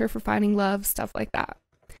punish her for finding love, stuff like that.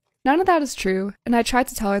 None of that is true, and I tried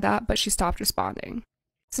to tell her that, but she stopped responding.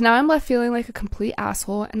 So now I'm left feeling like a complete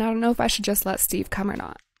asshole, and I don't know if I should just let Steve come or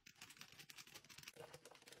not.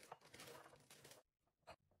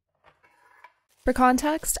 For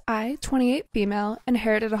context, I, 28 female,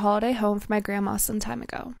 inherited a holiday home from my grandma some time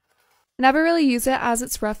ago. I never really use it as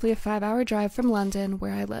it's roughly a 5-hour drive from London,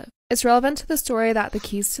 where I live. It's relevant to the story that the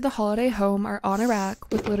keys to the holiday home are on a rack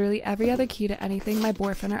with literally every other key to anything my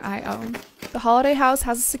boyfriend or I own. The holiday house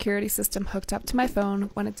has a security system hooked up to my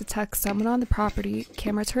phone. When it detects someone on the property,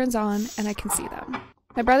 camera turns on and I can see them.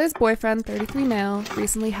 My brother's boyfriend, 33 male,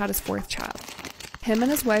 recently had his 4th child. Him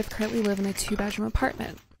and his wife currently live in a 2-bedroom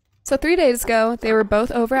apartment. So 3 days ago, they were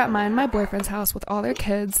both over at mine and my boyfriend's house with all their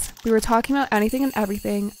kids. We were talking about anything and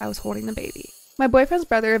everything. I was holding the baby. My boyfriend's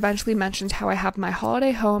brother eventually mentioned how I have my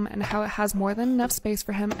holiday home and how it has more than enough space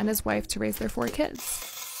for him and his wife to raise their 4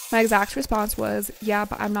 kids. My exact response was, yeah,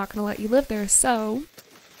 but I'm not going to let you live there, so...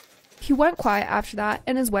 He went quiet after that,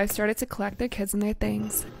 and his wife started to collect their kids and their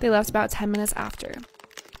things. They left about 10 minutes after.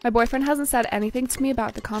 My boyfriend hasn't said anything to me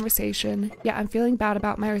about the conversation, yet I'm feeling bad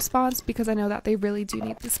about my response because I know that they really do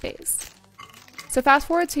need the space. So fast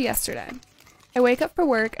forward to yesterday. I wake up for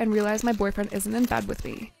work and realize my boyfriend isn't in bed with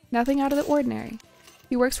me. Nothing out of the ordinary.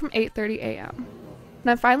 He works from 8:30 a.m.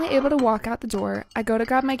 When I'm finally able to walk out the door, I go to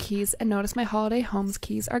grab my keys and notice my holiday home's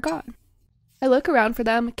keys are gone. I look around for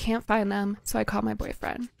them, can't find them, so I call my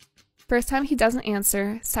boyfriend. First time he doesn't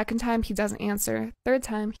answer, second time he doesn't answer, third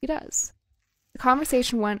time he does. The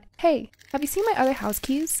conversation went, hey, have you seen my other house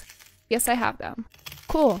keys? Yes, I have them.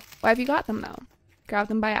 Cool, why have you got them though? Grabbed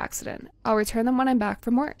them by accident. I'll return them when I'm back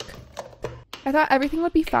from work. I thought everything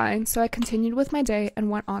would be fine, so I continued with my day and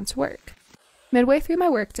went on to work. Midway through my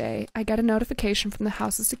workday, I get a notification from the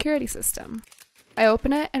house's security system. I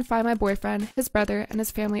open it and find my boyfriend, his brother, and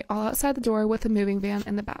his family all outside the door with a moving van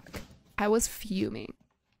in the back. I was fuming.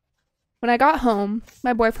 When I got home,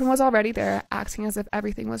 my boyfriend was already there, acting as if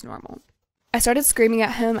everything was normal. I started screaming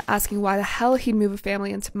at him, asking why the hell he'd move a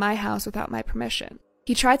family into my house without my permission.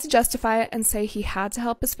 He tried to justify it and say he had to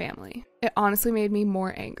help his family. It honestly made me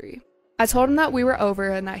more angry. I told him that we were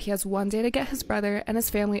over and that he has one day to get his brother and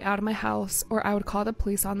his family out of my house, or I would call the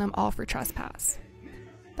police on them all for trespass.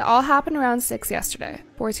 That all happened around 6 yesterday,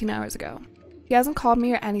 14 hours ago. He hasn't called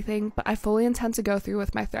me or anything, but I fully intend to go through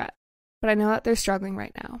with my threat. But I know that they're struggling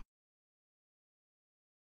right now.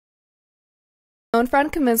 My own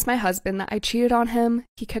friend convinced my husband that I cheated on him,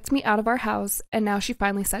 he kicked me out of our house, and now she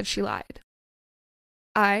finally said she lied.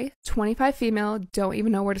 I, 25 female, don't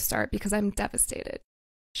even know where to start because I'm devastated.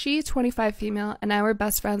 She, 25 female, and I were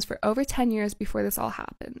best friends for over 10 years before this all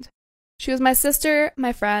happened. She was my sister,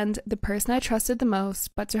 my friend, the person I trusted the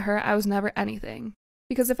most, but to her I was never anything.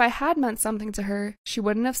 Because if I had meant something to her, she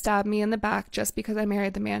wouldn't have stabbed me in the back just because I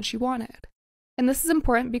married the man she wanted. And this is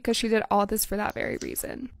important because she did all this for that very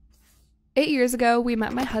reason. 8 years ago, we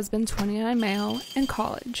met my husband, 29 male, in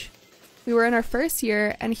college. We were in our first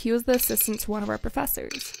year, and he was the assistant to one of our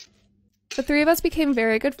professors. The three of us became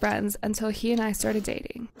very good friends until he and I started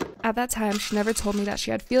dating. At that time, she never told me that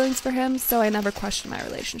she had feelings for him, so I never questioned my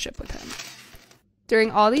relationship with him. During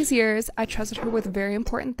all these years, I trusted her with very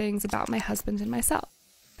important things about my husband and myself.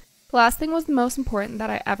 The last thing was the most important that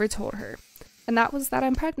I ever told her, and that was that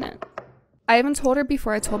I'm pregnant. I even told her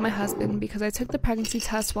before I told my husband because I took the pregnancy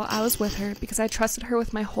test while I was with her because I trusted her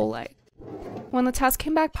with my whole life. When the test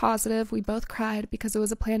came back positive, we both cried because it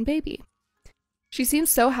was a planned baby. She seemed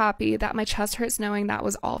so happy that my chest hurts knowing that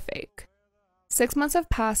was all fake. 6 months have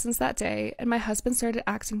passed since that day, and my husband started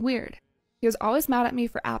acting weird. He was always mad at me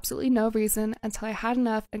for absolutely no reason until I had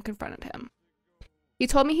enough and confronted him. He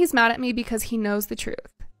told me he's mad at me because he knows the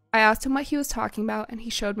truth. I asked him what he was talking about, and he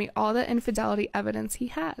showed me all the infidelity evidence he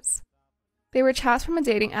has. They were chats from a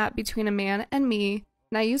dating app between a man and me,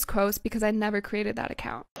 and I use quotes because I never created that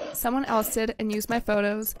account. Someone else did and used my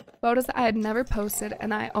photos that I had never posted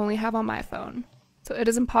and I only have on my phone. So it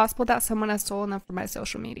is impossible that someone has stolen them from my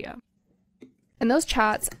social media. In those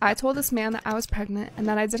chats, I told this man that I was pregnant and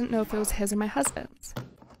that I didn't know if it was his or my husband's.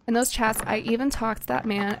 In those chats, I even talked to that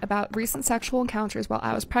man about recent sexual encounters while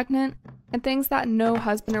I was pregnant and things that no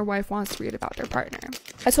husband or wife wants to read about their partner.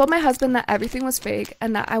 I told my husband that everything was fake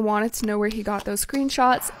and that I wanted to know where he got those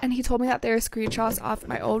screenshots, and he told me that they were screenshots off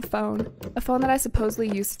my old phone, a phone that I supposedly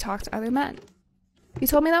used to talk to other men. He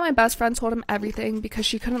told me that my best friend told him everything because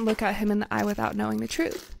she couldn't look at him in the eye without knowing the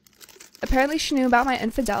truth. Apparently she knew about my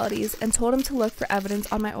infidelities and told him to look for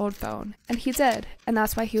evidence on my old phone, and he did, and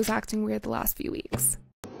that's why he was acting weird the last few weeks.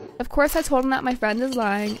 Of course, I told him that my friend is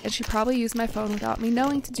lying and she probably used my phone without me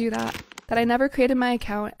knowing to do that I never created my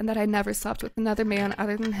account, and that I never slept with another man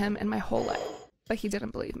other than him in my whole life. But he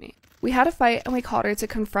didn't believe me. We had a fight and we called her to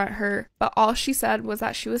confront her, but all she said was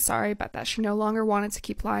that she was sorry, but that she no longer wanted to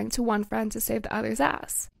keep lying to one friend to save the other's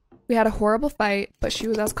ass. We had a horrible fight, but she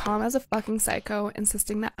was as calm as a fucking psycho,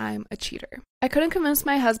 insisting that I'm a cheater. I couldn't convince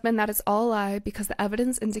my husband that it's all a lie because the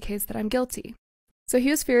evidence indicates that I'm guilty. So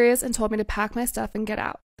he was furious and told me to pack my stuff and get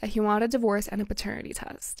out, that he wanted a divorce and a paternity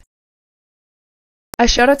test. I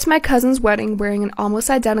showed up to my cousin's wedding wearing an almost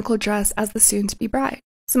identical dress as the soon-to-be bride.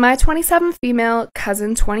 So my 27 female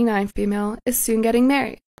cousin, 29 female, is soon getting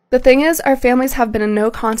married. The thing is, our families have been in no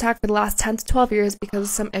contact for the last 10 to 12 years because of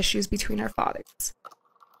some issues between our fathers.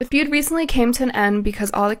 The feud recently came to an end because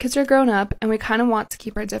all the kids are grown up and we kind of want to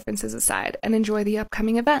keep our differences aside and enjoy the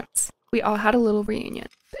upcoming events. We all had a little reunion.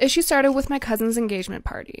 The issue started with my cousin's engagement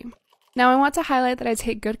party. Now I want to highlight that I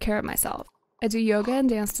take good care of myself. I do yoga and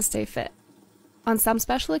dance to stay fit. On some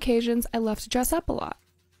special occasions, I love to dress up a lot.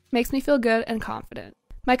 Makes me feel good and confident.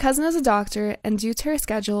 My cousin is a doctor, and due to her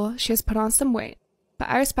schedule, she has put on some weight. But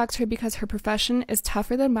I respect her because her profession is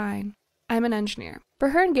tougher than mine. I'm an engineer. For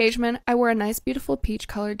her engagement, I wore a nice beautiful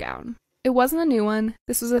peach-colored gown. It wasn't a new one.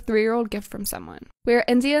 This was a 3-year-old gift from someone. We are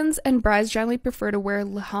Indians, and brides generally prefer to wear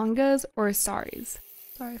lehengas or saris.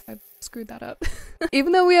 Sorry if I screwed that up.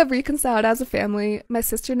 Even though we have reconciled as a family, my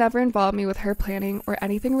sister never involved me with her planning or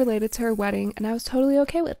anything related to her wedding, and I was totally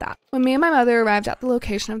okay with that. When me and my mother arrived at the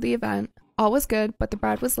location of the event, all was good, but the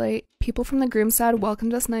bride was late. People from the groom's side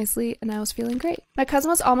welcomed us nicely, and I was feeling great. My cousin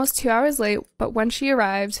was almost 2 hours late, but when she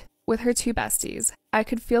arrived with her 2 besties, I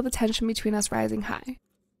could feel the tension between us rising high.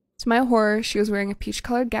 To my horror, she was wearing a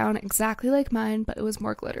peach-colored gown exactly like mine, but it was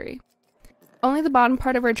more glittery. Only the bottom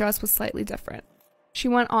part of her dress was slightly different. She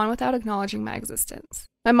went on without acknowledging my existence.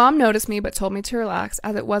 My mom noticed me but told me to relax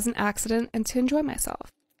as it was an accident and to enjoy myself.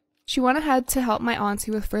 She went ahead to help my auntie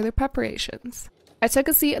with further preparations. I took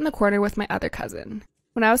a seat in the corner with my other cousin.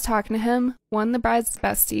 When I was talking to him, one of the bride's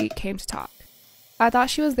bestie came to talk. I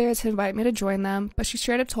thought she was there to invite me to join them, but she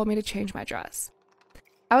straight up told me to change my dress.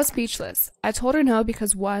 I was speechless. I told her no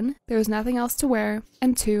because 1, there was nothing else to wear,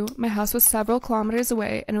 and 2, my house was several kilometers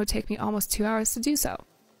away and it would take me almost 2 hours to do so.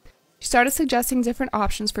 She started suggesting different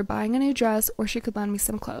options for buying a new dress, or she could lend me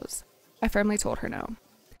some clothes. I firmly told her no.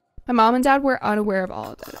 My mom and dad were unaware of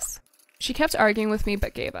all of this. She kept arguing with me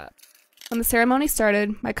but gave up. When the ceremony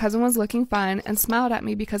started, my cousin was looking fine and smiled at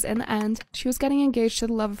me because in the end, she was getting engaged to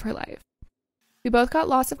the love of her life. We both got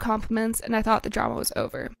lots of compliments and I thought the drama was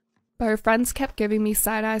over. But her friends kept giving me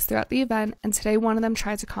side eyes throughout the event, and today one of them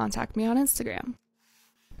tried to contact me on Instagram.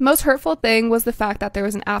 The most hurtful thing was the fact that there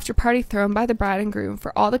was an after party thrown by the bride and groom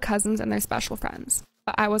for all the cousins and their special friends,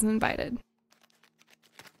 but I wasn't invited.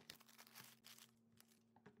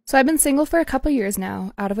 So I've been single for a couple years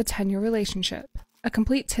now, out of a 10-year relationship. A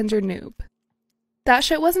complete Tinder noob. That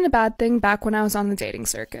shit wasn't a bad thing back when I was on the dating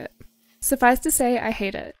circuit. Suffice to say, I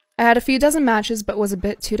hate it. I had a few dozen matches but was a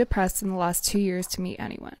bit too depressed in the last 2 years to meet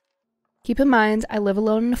anyone. Keep in mind, I live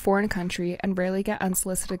alone in a foreign country and rarely get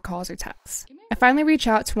unsolicited calls or texts. I finally reach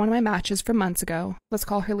out to one of my matches from months ago, let's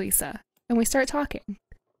call her Lisa, and we start talking.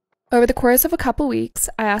 Over the course of a couple weeks,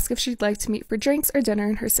 I ask if she'd like to meet for drinks or dinner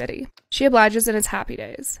in her city. She obliges and it's happy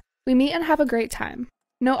days. We meet and have a great time.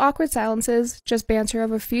 No awkward silences, just banter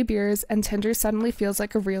of a few beers, and Tinder suddenly feels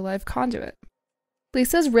like a real-life conduit.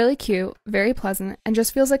 Lisa's really cute, very pleasant, and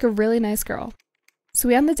just feels like a really nice girl. So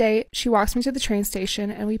we end the date, she walks me to the train station,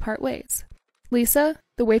 and we part ways. Lisa,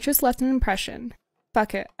 the waitress, left an impression.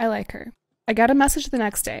 Fuck it, I like her. I get a message the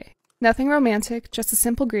next day. Nothing romantic, just a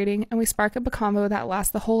simple greeting, and we spark up a convo that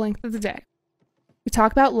lasts the whole length of the day. We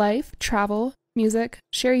talk about life, travel, music,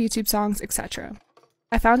 share YouTube songs, etc.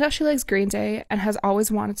 I found out she likes Green Day and has always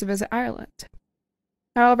wanted to visit Ireland.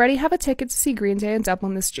 I already have a ticket to see Green Day in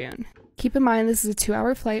Dublin this June. Keep in mind this is a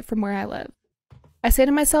 2-hour flight from where I live. I say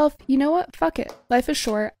to myself, you know what, fuck it, life is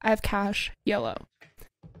short, I have cash, YOLO.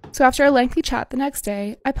 So after a lengthy chat the next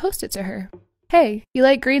day, I post it to her. Hey, you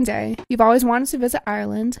like Green Day? You've always wanted to visit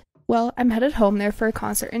Ireland? Well, I'm headed home there for a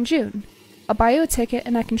concert in June. I'll buy you a ticket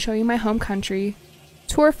and I can show you my home country.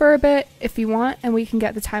 Tour for a bit if you want and we can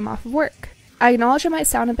get the time off of work. I acknowledge it might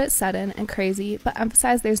sound a bit sudden and crazy, but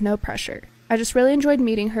emphasize there's no pressure. I just really enjoyed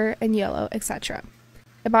meeting her and YOLO, etc.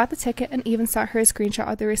 I bought the ticket and even sent her a screenshot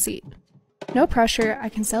of the receipt. No pressure, I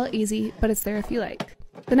can sell it easy, but it's there if you like.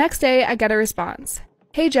 The next day, I get a response.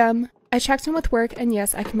 Hey Jem, I checked in with work and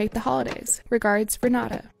yes, I can make the holidays. Regards,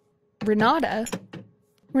 Renata. Renata?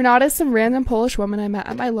 Renata is some random Polish woman I met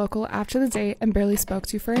at my local after the date and barely spoke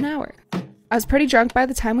to for an hour. I was pretty drunk by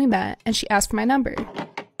the time we met, and she asked for my number.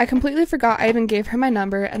 I completely forgot I even gave her my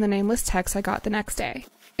number and the nameless text I got the next day.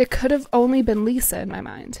 It could have only been Lisa in my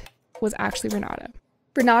mind. It was actually Renata.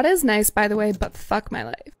 Renata is nice, by the way, but fuck my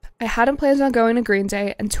life. I hadn't planned on going to Green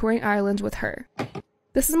Day and touring Ireland with her.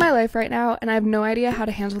 This is my life right now, and I have no idea how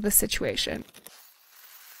to handle this situation.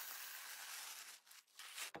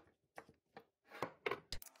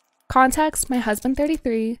 Context, my husband,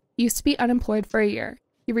 33, used to be unemployed for a year.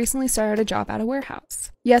 He recently started a job at a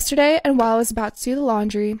warehouse. Yesterday, and while I was about to do the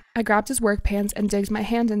laundry, I grabbed his work pants and digged my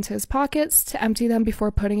hand into his pockets to empty them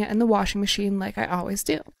before putting it in the washing machine like I always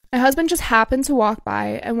do. My husband just happened to walk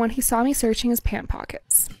by, and when he saw me searching his pant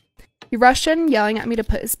pockets, he rushed in, yelling at me to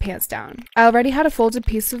put his pants down. I already had a folded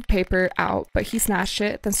piece of paper out, but he snatched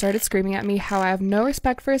it, then started screaming at me how I have no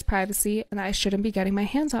respect for his privacy and that I shouldn't be getting my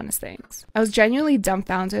hands on his things. I was genuinely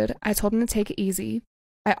dumbfounded. I told him to take it easy.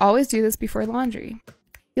 I always do this before laundry.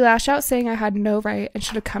 He lashed out saying I had no right and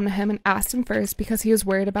should have come to him and asked him first because he was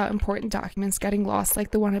worried about important documents getting lost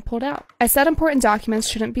like the one I pulled out. I said important documents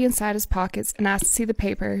shouldn't be inside his pockets and asked to see the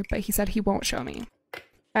paper, but he said he won't show me.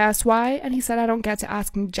 I asked why, and he said I don't get to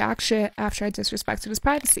ask him jack shit after I disrespected his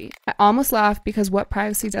privacy. I almost laughed because what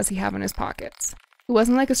privacy does he have in his pockets? It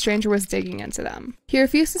wasn't like a stranger was digging into them. He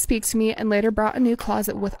refused to speak to me and later brought a new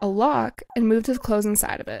closet with a lock and moved his clothes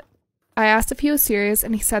inside of it. I asked if he was serious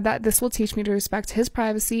and he said that this will teach me to respect his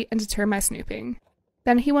privacy and deter my snooping.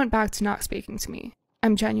 Then he went back to not speaking to me.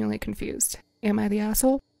 I'm genuinely confused. Am I the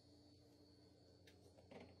asshole?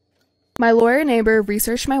 My lawyer neighbor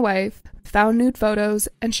researched my wife, found nude photos,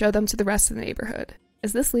 and showed them to the rest of the neighborhood.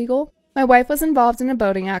 Is this legal? My wife was involved in a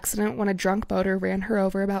boating accident when a drunk boater ran her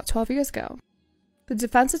over about 12 years ago. The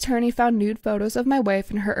defense attorney found nude photos of my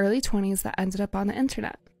wife in her early 20s that ended up on the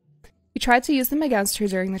internet. He tried to use them against her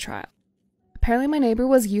during the trial. Apparently my neighbor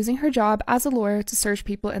was using her job as a lawyer to search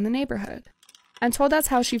people in the neighborhood. I'm told that's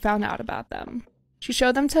how she found out about them. She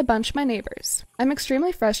showed them to a bunch of my neighbors. I'm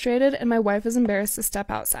extremely frustrated and my wife is embarrassed to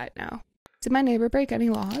step outside now. Did my neighbor break any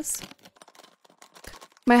laws?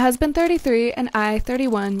 My husband, 33, and I,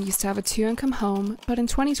 31, used to have a 2-income home, but in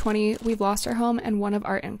 2020, we've lost our home and one of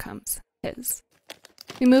our incomes, his.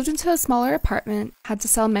 We moved into a smaller apartment, had to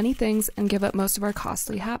sell many things, and give up most of our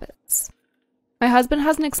costly habits. My husband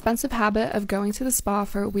has an expensive habit of going to the spa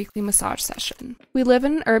for a weekly massage session. We live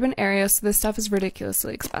in an urban area, so this stuff is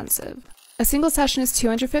ridiculously expensive. A single session is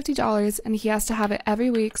 $250, and he has to have it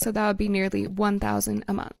every week, so that would be nearly $1,000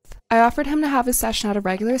 a month. I offered him to have his session at a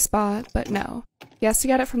regular spa, but no. He has to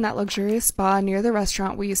get it from that luxurious spa near the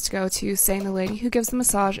restaurant we used to go to, saying the lady who gives the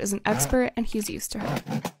massage is an expert and he's used to her.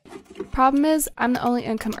 Problem is, I'm the only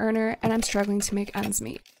income earner and I'm struggling to make ends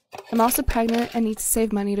meet. I'm also pregnant and need to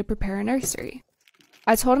save money to prepare a nursery.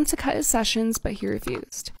 I told him to cut his sessions, but he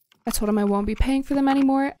refused. I told him I won't be paying for them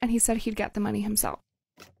anymore, and he said he'd get the money himself.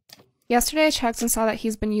 Yesterday I checked and saw that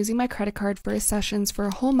he's been using my credit card for his sessions for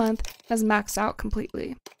a whole month and has maxed out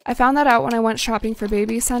completely. I found that out when I went shopping for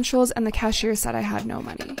baby essentials and the cashier said I had no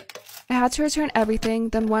money. I had to return everything,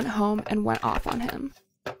 then went home and went off on him.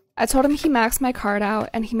 I told him he maxed my card out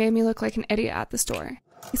and he made me look like an idiot at the store.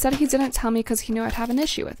 He said he didn't tell me because he knew I'd have an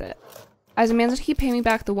issue with it. I demanded he pay me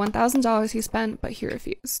back the $1,000 he spent, but he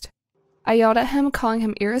refused. I yelled at him, calling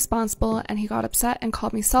him irresponsible, and he got upset and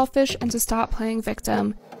called me selfish and to stop playing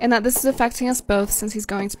victim, and that this is affecting us both since he's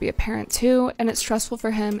going to be a parent too, and it's stressful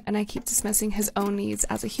for him, and I keep dismissing his own needs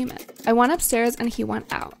as a human. I went upstairs and he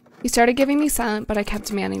went out. He started giving me silent, but I kept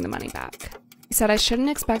demanding the money back. He said I shouldn't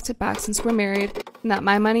expect it back since we're married, and that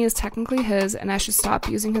my money is technically his, and I should stop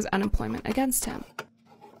using his unemployment against him.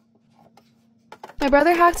 My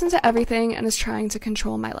brother hacked into everything and is trying to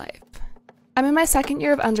control my life. I'm in my second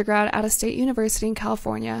year of undergrad at a state university in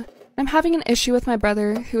California, and I'm having an issue with my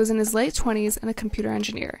brother, who is in his late 20s and a computer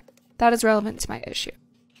engineer. That is relevant to my issue.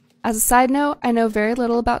 As a side note, I know very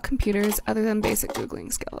little about computers other than basic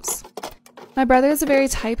Googling skills. My brother is a very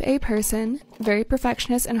type A person, very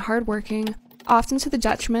perfectionist and hardworking, often to the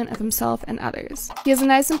detriment of himself and others. He is a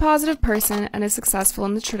nice and positive person and is successful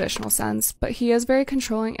in the traditional sense, but he is very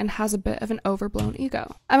controlling and has a bit of an overblown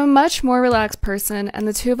ego. I'm a much more relaxed person, and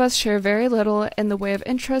the two of us share very little in the way of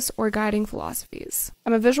interests or guiding philosophies.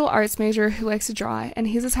 I'm a visual arts major who likes to draw, and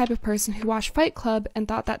he's the type of person who watched Fight Club and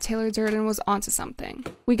thought that Taylor Durden was onto something.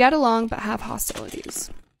 We get along but have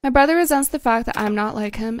hostilities. My brother resents the fact that I'm not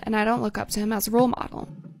like him, and I don't look up to him as a role model.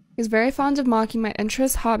 He's very fond of mocking my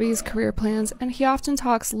interests, hobbies, career plans, and he often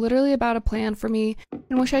talks literally about a plan for me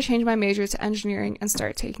and wish I change my major to engineering and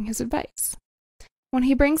start taking his advice. When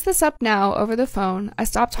he brings this up now over the phone, I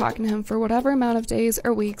stop talking to him for whatever amount of days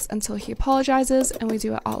or weeks until he apologizes and we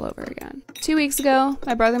do it all over again. 2 weeks ago,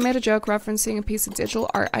 my brother made a joke referencing a piece of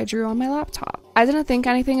digital art I drew on my laptop. I didn't think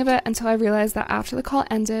anything of it until I realized that after the call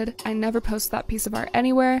ended, I never posted that piece of art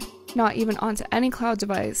anywhere, not even onto any cloud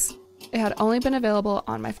device. It had only been available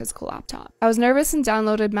on my physical laptop. I was nervous and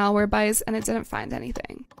downloaded Malwarebytes and it didn't find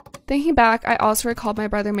anything. Thinking back, I also recalled my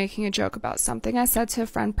brother making a joke about something I said to a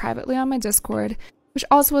friend privately on my Discord, which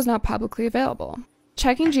also was not publicly available.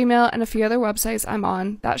 Checking Gmail and a few other websites I'm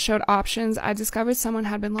on that showed options, I discovered someone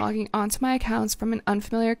had been logging onto my accounts from an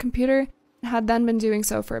unfamiliar computer and had then been doing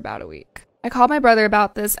so for about a week. I called my brother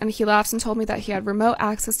about this and he laughed and told me that he had remote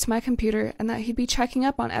access to my computer and that he'd be checking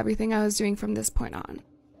up on everything I was doing from this point on.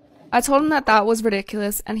 I told him that that was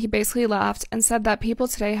ridiculous, and he basically laughed and said that people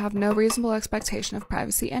today have no reasonable expectation of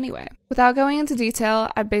privacy anyway. Without going into detail,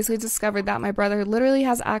 I basically discovered that my brother literally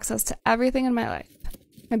has access to everything in my life.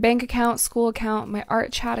 My bank account, school account, my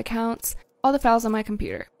art chat accounts, all the files on my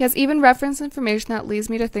computer. He has even referenced information that leads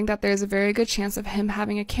me to think that there is a very good chance of him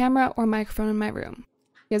having a camera or microphone in my room.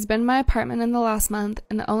 He has been in my apartment in the last month,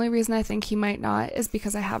 and the only reason I think he might not is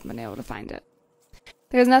because I haven't been able to find it.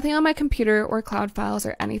 There's nothing on my computer or cloud files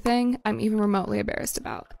or anything I'm even remotely embarrassed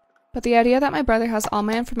about. But the idea that my brother has all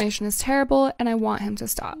my information is terrible and I want him to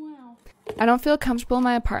stop. I don't feel comfortable in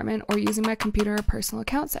my apartment or using my computer or personal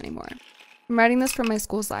accounts anymore. I'm writing this from my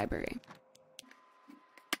school's library.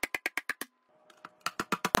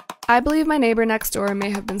 I believe my neighbor next door may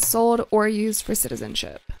have been sold or used for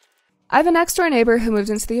citizenship. I have a next door neighbor who moved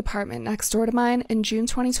into the apartment next door to mine in June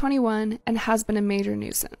 2021 and has been a major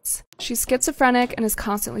nuisance. She's schizophrenic and is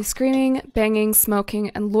constantly screaming, banging, smoking,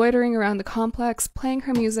 and loitering around the complex, playing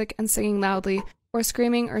her music and singing loudly, or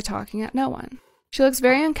screaming or talking at no one. She looks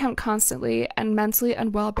very unkempt constantly and mentally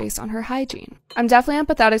unwell based on her hygiene. I'm definitely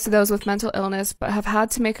empathetic to those with mental illness, but have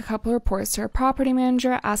had to make a couple reports to our property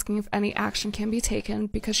manager asking if any action can be taken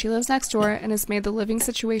because she lives next door and has made the living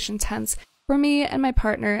situation tense for me and my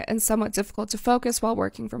partner and somewhat difficult to focus while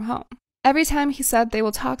working from home. Every time he said they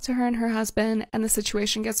will talk to her and her husband, and the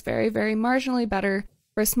situation gets very, very marginally better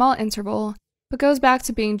for a small interval, but goes back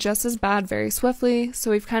to being just as bad very swiftly,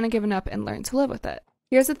 so we've kind of given up and learned to live with it.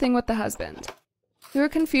 Here's the thing with the husband. We were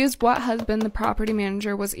confused what husband the property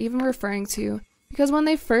manager was even referring to because when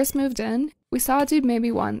they first moved in, we saw a dude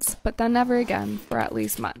maybe once, but then never again for at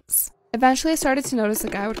least months. Eventually I started to notice the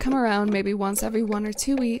guy would come around maybe once every 1 or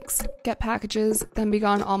 2 weeks, get packages, then be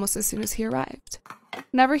gone almost as soon as he arrived.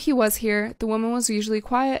 Whenever he was here, the woman was usually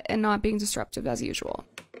quiet and not being disruptive as usual.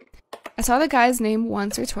 I saw the guy's name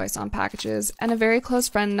once or twice on packages, and a very close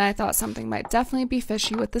friend and I thought something might definitely be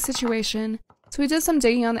fishy with the situation, so we did some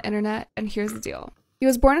digging on the internet, and here's the deal. He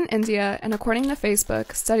was born in India, and according to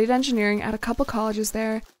Facebook, studied engineering at a couple colleges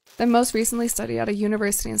there, then most recently studied at a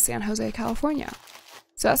university in San Jose, California.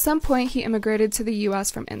 So at some point, he immigrated to the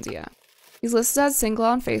US from India. He's listed as single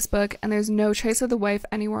on Facebook, and there's no trace of the wife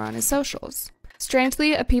anywhere on his socials.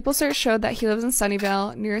 Strangely, a people search showed that he lives in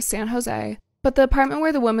Sunnyvale, near San Jose, but the apartment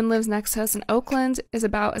where the woman lives next to us in Oakland is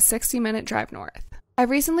about a 60-minute drive north. I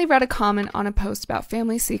recently read a comment on a post about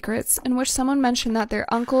family secrets in which someone mentioned that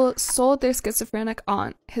their uncle sold their schizophrenic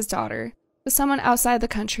aunt, his daughter, to someone outside the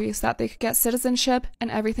country so that they could get citizenship, and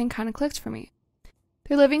everything kind of clicked for me.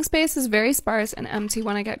 Their living space is very sparse and empty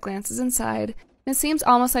when I get glances inside, and it seems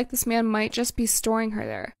almost like this man might just be storing her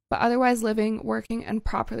there, but otherwise living, working, and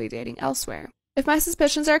properly dating elsewhere. If my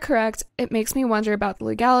suspicions are correct, it makes me wonder about the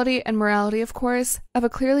legality and morality, of course, of a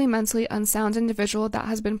clearly mentally unsound individual that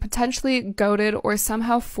has been potentially goaded or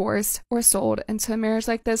somehow forced or sold into a marriage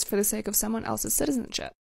like this for the sake of someone else's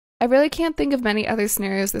citizenship. I really can't think of many other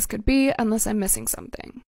scenarios this could be unless I'm missing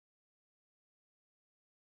something.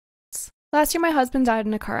 Last year, my husband died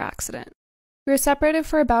in a car accident. We were separated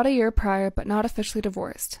for about a year prior, but not officially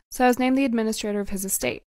divorced, so I was named the administrator of his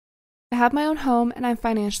estate. I have my own home, and I'm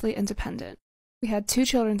financially independent. We had 2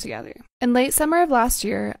 children together. In late summer of last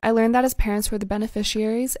year, I learned that his parents were the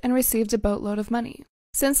beneficiaries and received a boatload of money.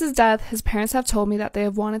 Since his death, his parents have told me that they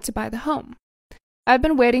have wanted to buy the home. I've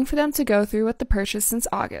been waiting for them to go through with the purchase since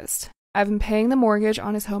August. I've been paying the mortgage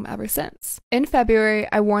on his home ever since. In February,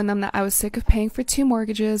 I warned them that I was sick of paying for 2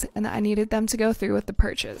 mortgages and that I needed them to go through with the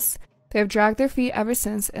purchase. They have dragged their feet ever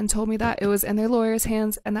since and told me that it was in their lawyer's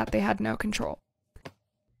hands and that they had no control.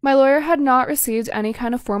 My lawyer had not received any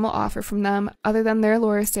kind of formal offer from them other than their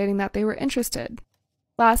lawyer stating that they were interested.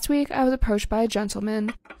 Last week, I was approached by a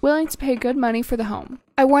gentleman willing to pay good money for the home.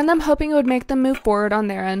 I warned them hoping it would make them move forward on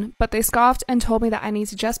their end, but they scoffed and told me that I need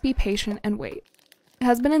to just be patient and wait. It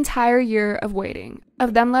has been an entire year of waiting,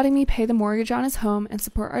 of them letting me pay the mortgage on his home and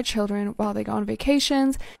support our children while they go on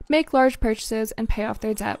vacations, make large purchases, and pay off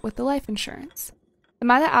their debt with the life insurance. Am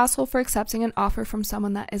I the asshole for accepting an offer from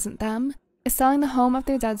someone that isn't them? Is selling the home of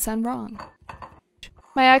their dead son wrong?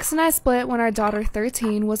 My ex and I split when our daughter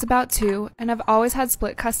 13 was about 2 and have always had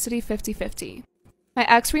split custody 50-50. My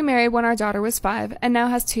ex remarried when our daughter was 5 and now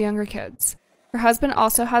has 2 younger kids. Her husband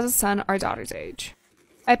also has a son our daughter's age.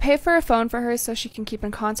 I pay for a phone for her so she can keep in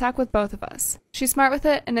contact with both of us. She's smart with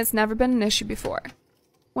it and it's never been an issue before.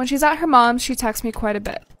 When she's at her mom's, she texts me quite a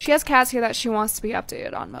bit. She has cats here that she wants to be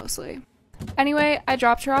updated on mostly. Anyway, I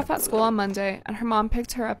dropped her off at school on Monday, and her mom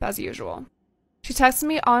picked her up as usual. She texted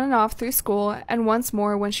me on and off through school, and once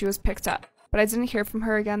more when she was picked up, but I didn't hear from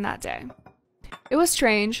her again that day. It was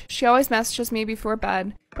strange. She always messages me before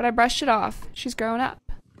bed, but I brushed it off. She's grown up.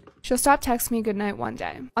 She'll stop texting me goodnight one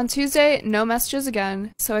day. On Tuesday, no messages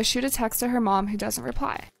again, so I shoot a text to her mom who doesn't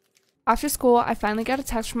reply. After school, I finally get a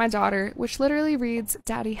text from my daughter, which literally reads,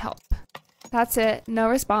 "Daddy, help." That's it, no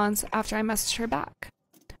response after I message her back.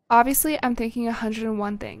 Obviously, I'm thinking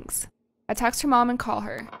 101 things. I text her mom and call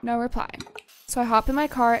her. No reply. So I hop in my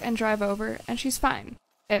car and drive over, and she's fine.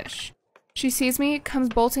 Ish. She sees me, comes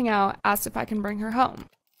bolting out, asks if I can bring her home.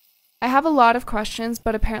 I have a lot of questions,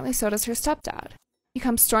 but apparently so does her stepdad. He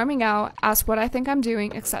comes storming out, asks what I think I'm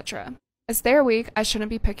doing, etc. It's their week, I shouldn't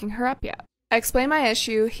be picking her up yet. I explain my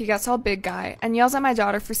issue, he gets all big guy, and yells at my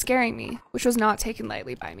daughter for scaring me, which was not taken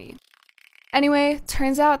lightly by me. Anyway,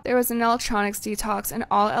 turns out there was an electronics detox and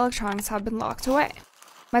all electronics have been locked away.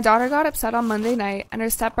 My daughter got upset on Monday night and her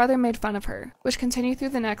stepbrother made fun of her, which continued through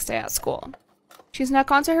the next day at school. She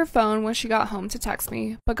snuck onto her phone when she got home to text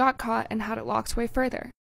me, but got caught and had it locked away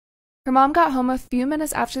further. Her mom got home a few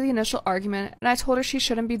minutes after the initial argument and I told her she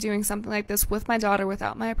shouldn't be doing something like this with my daughter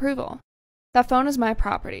without my approval. That phone is my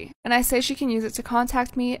property, and I say she can use it to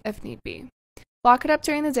contact me if need be. Lock it up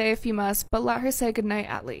during the day if you must, but let her say goodnight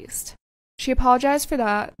at least. She apologized for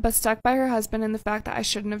that, but stuck by her husband and the fact that I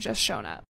shouldn't have just shown up.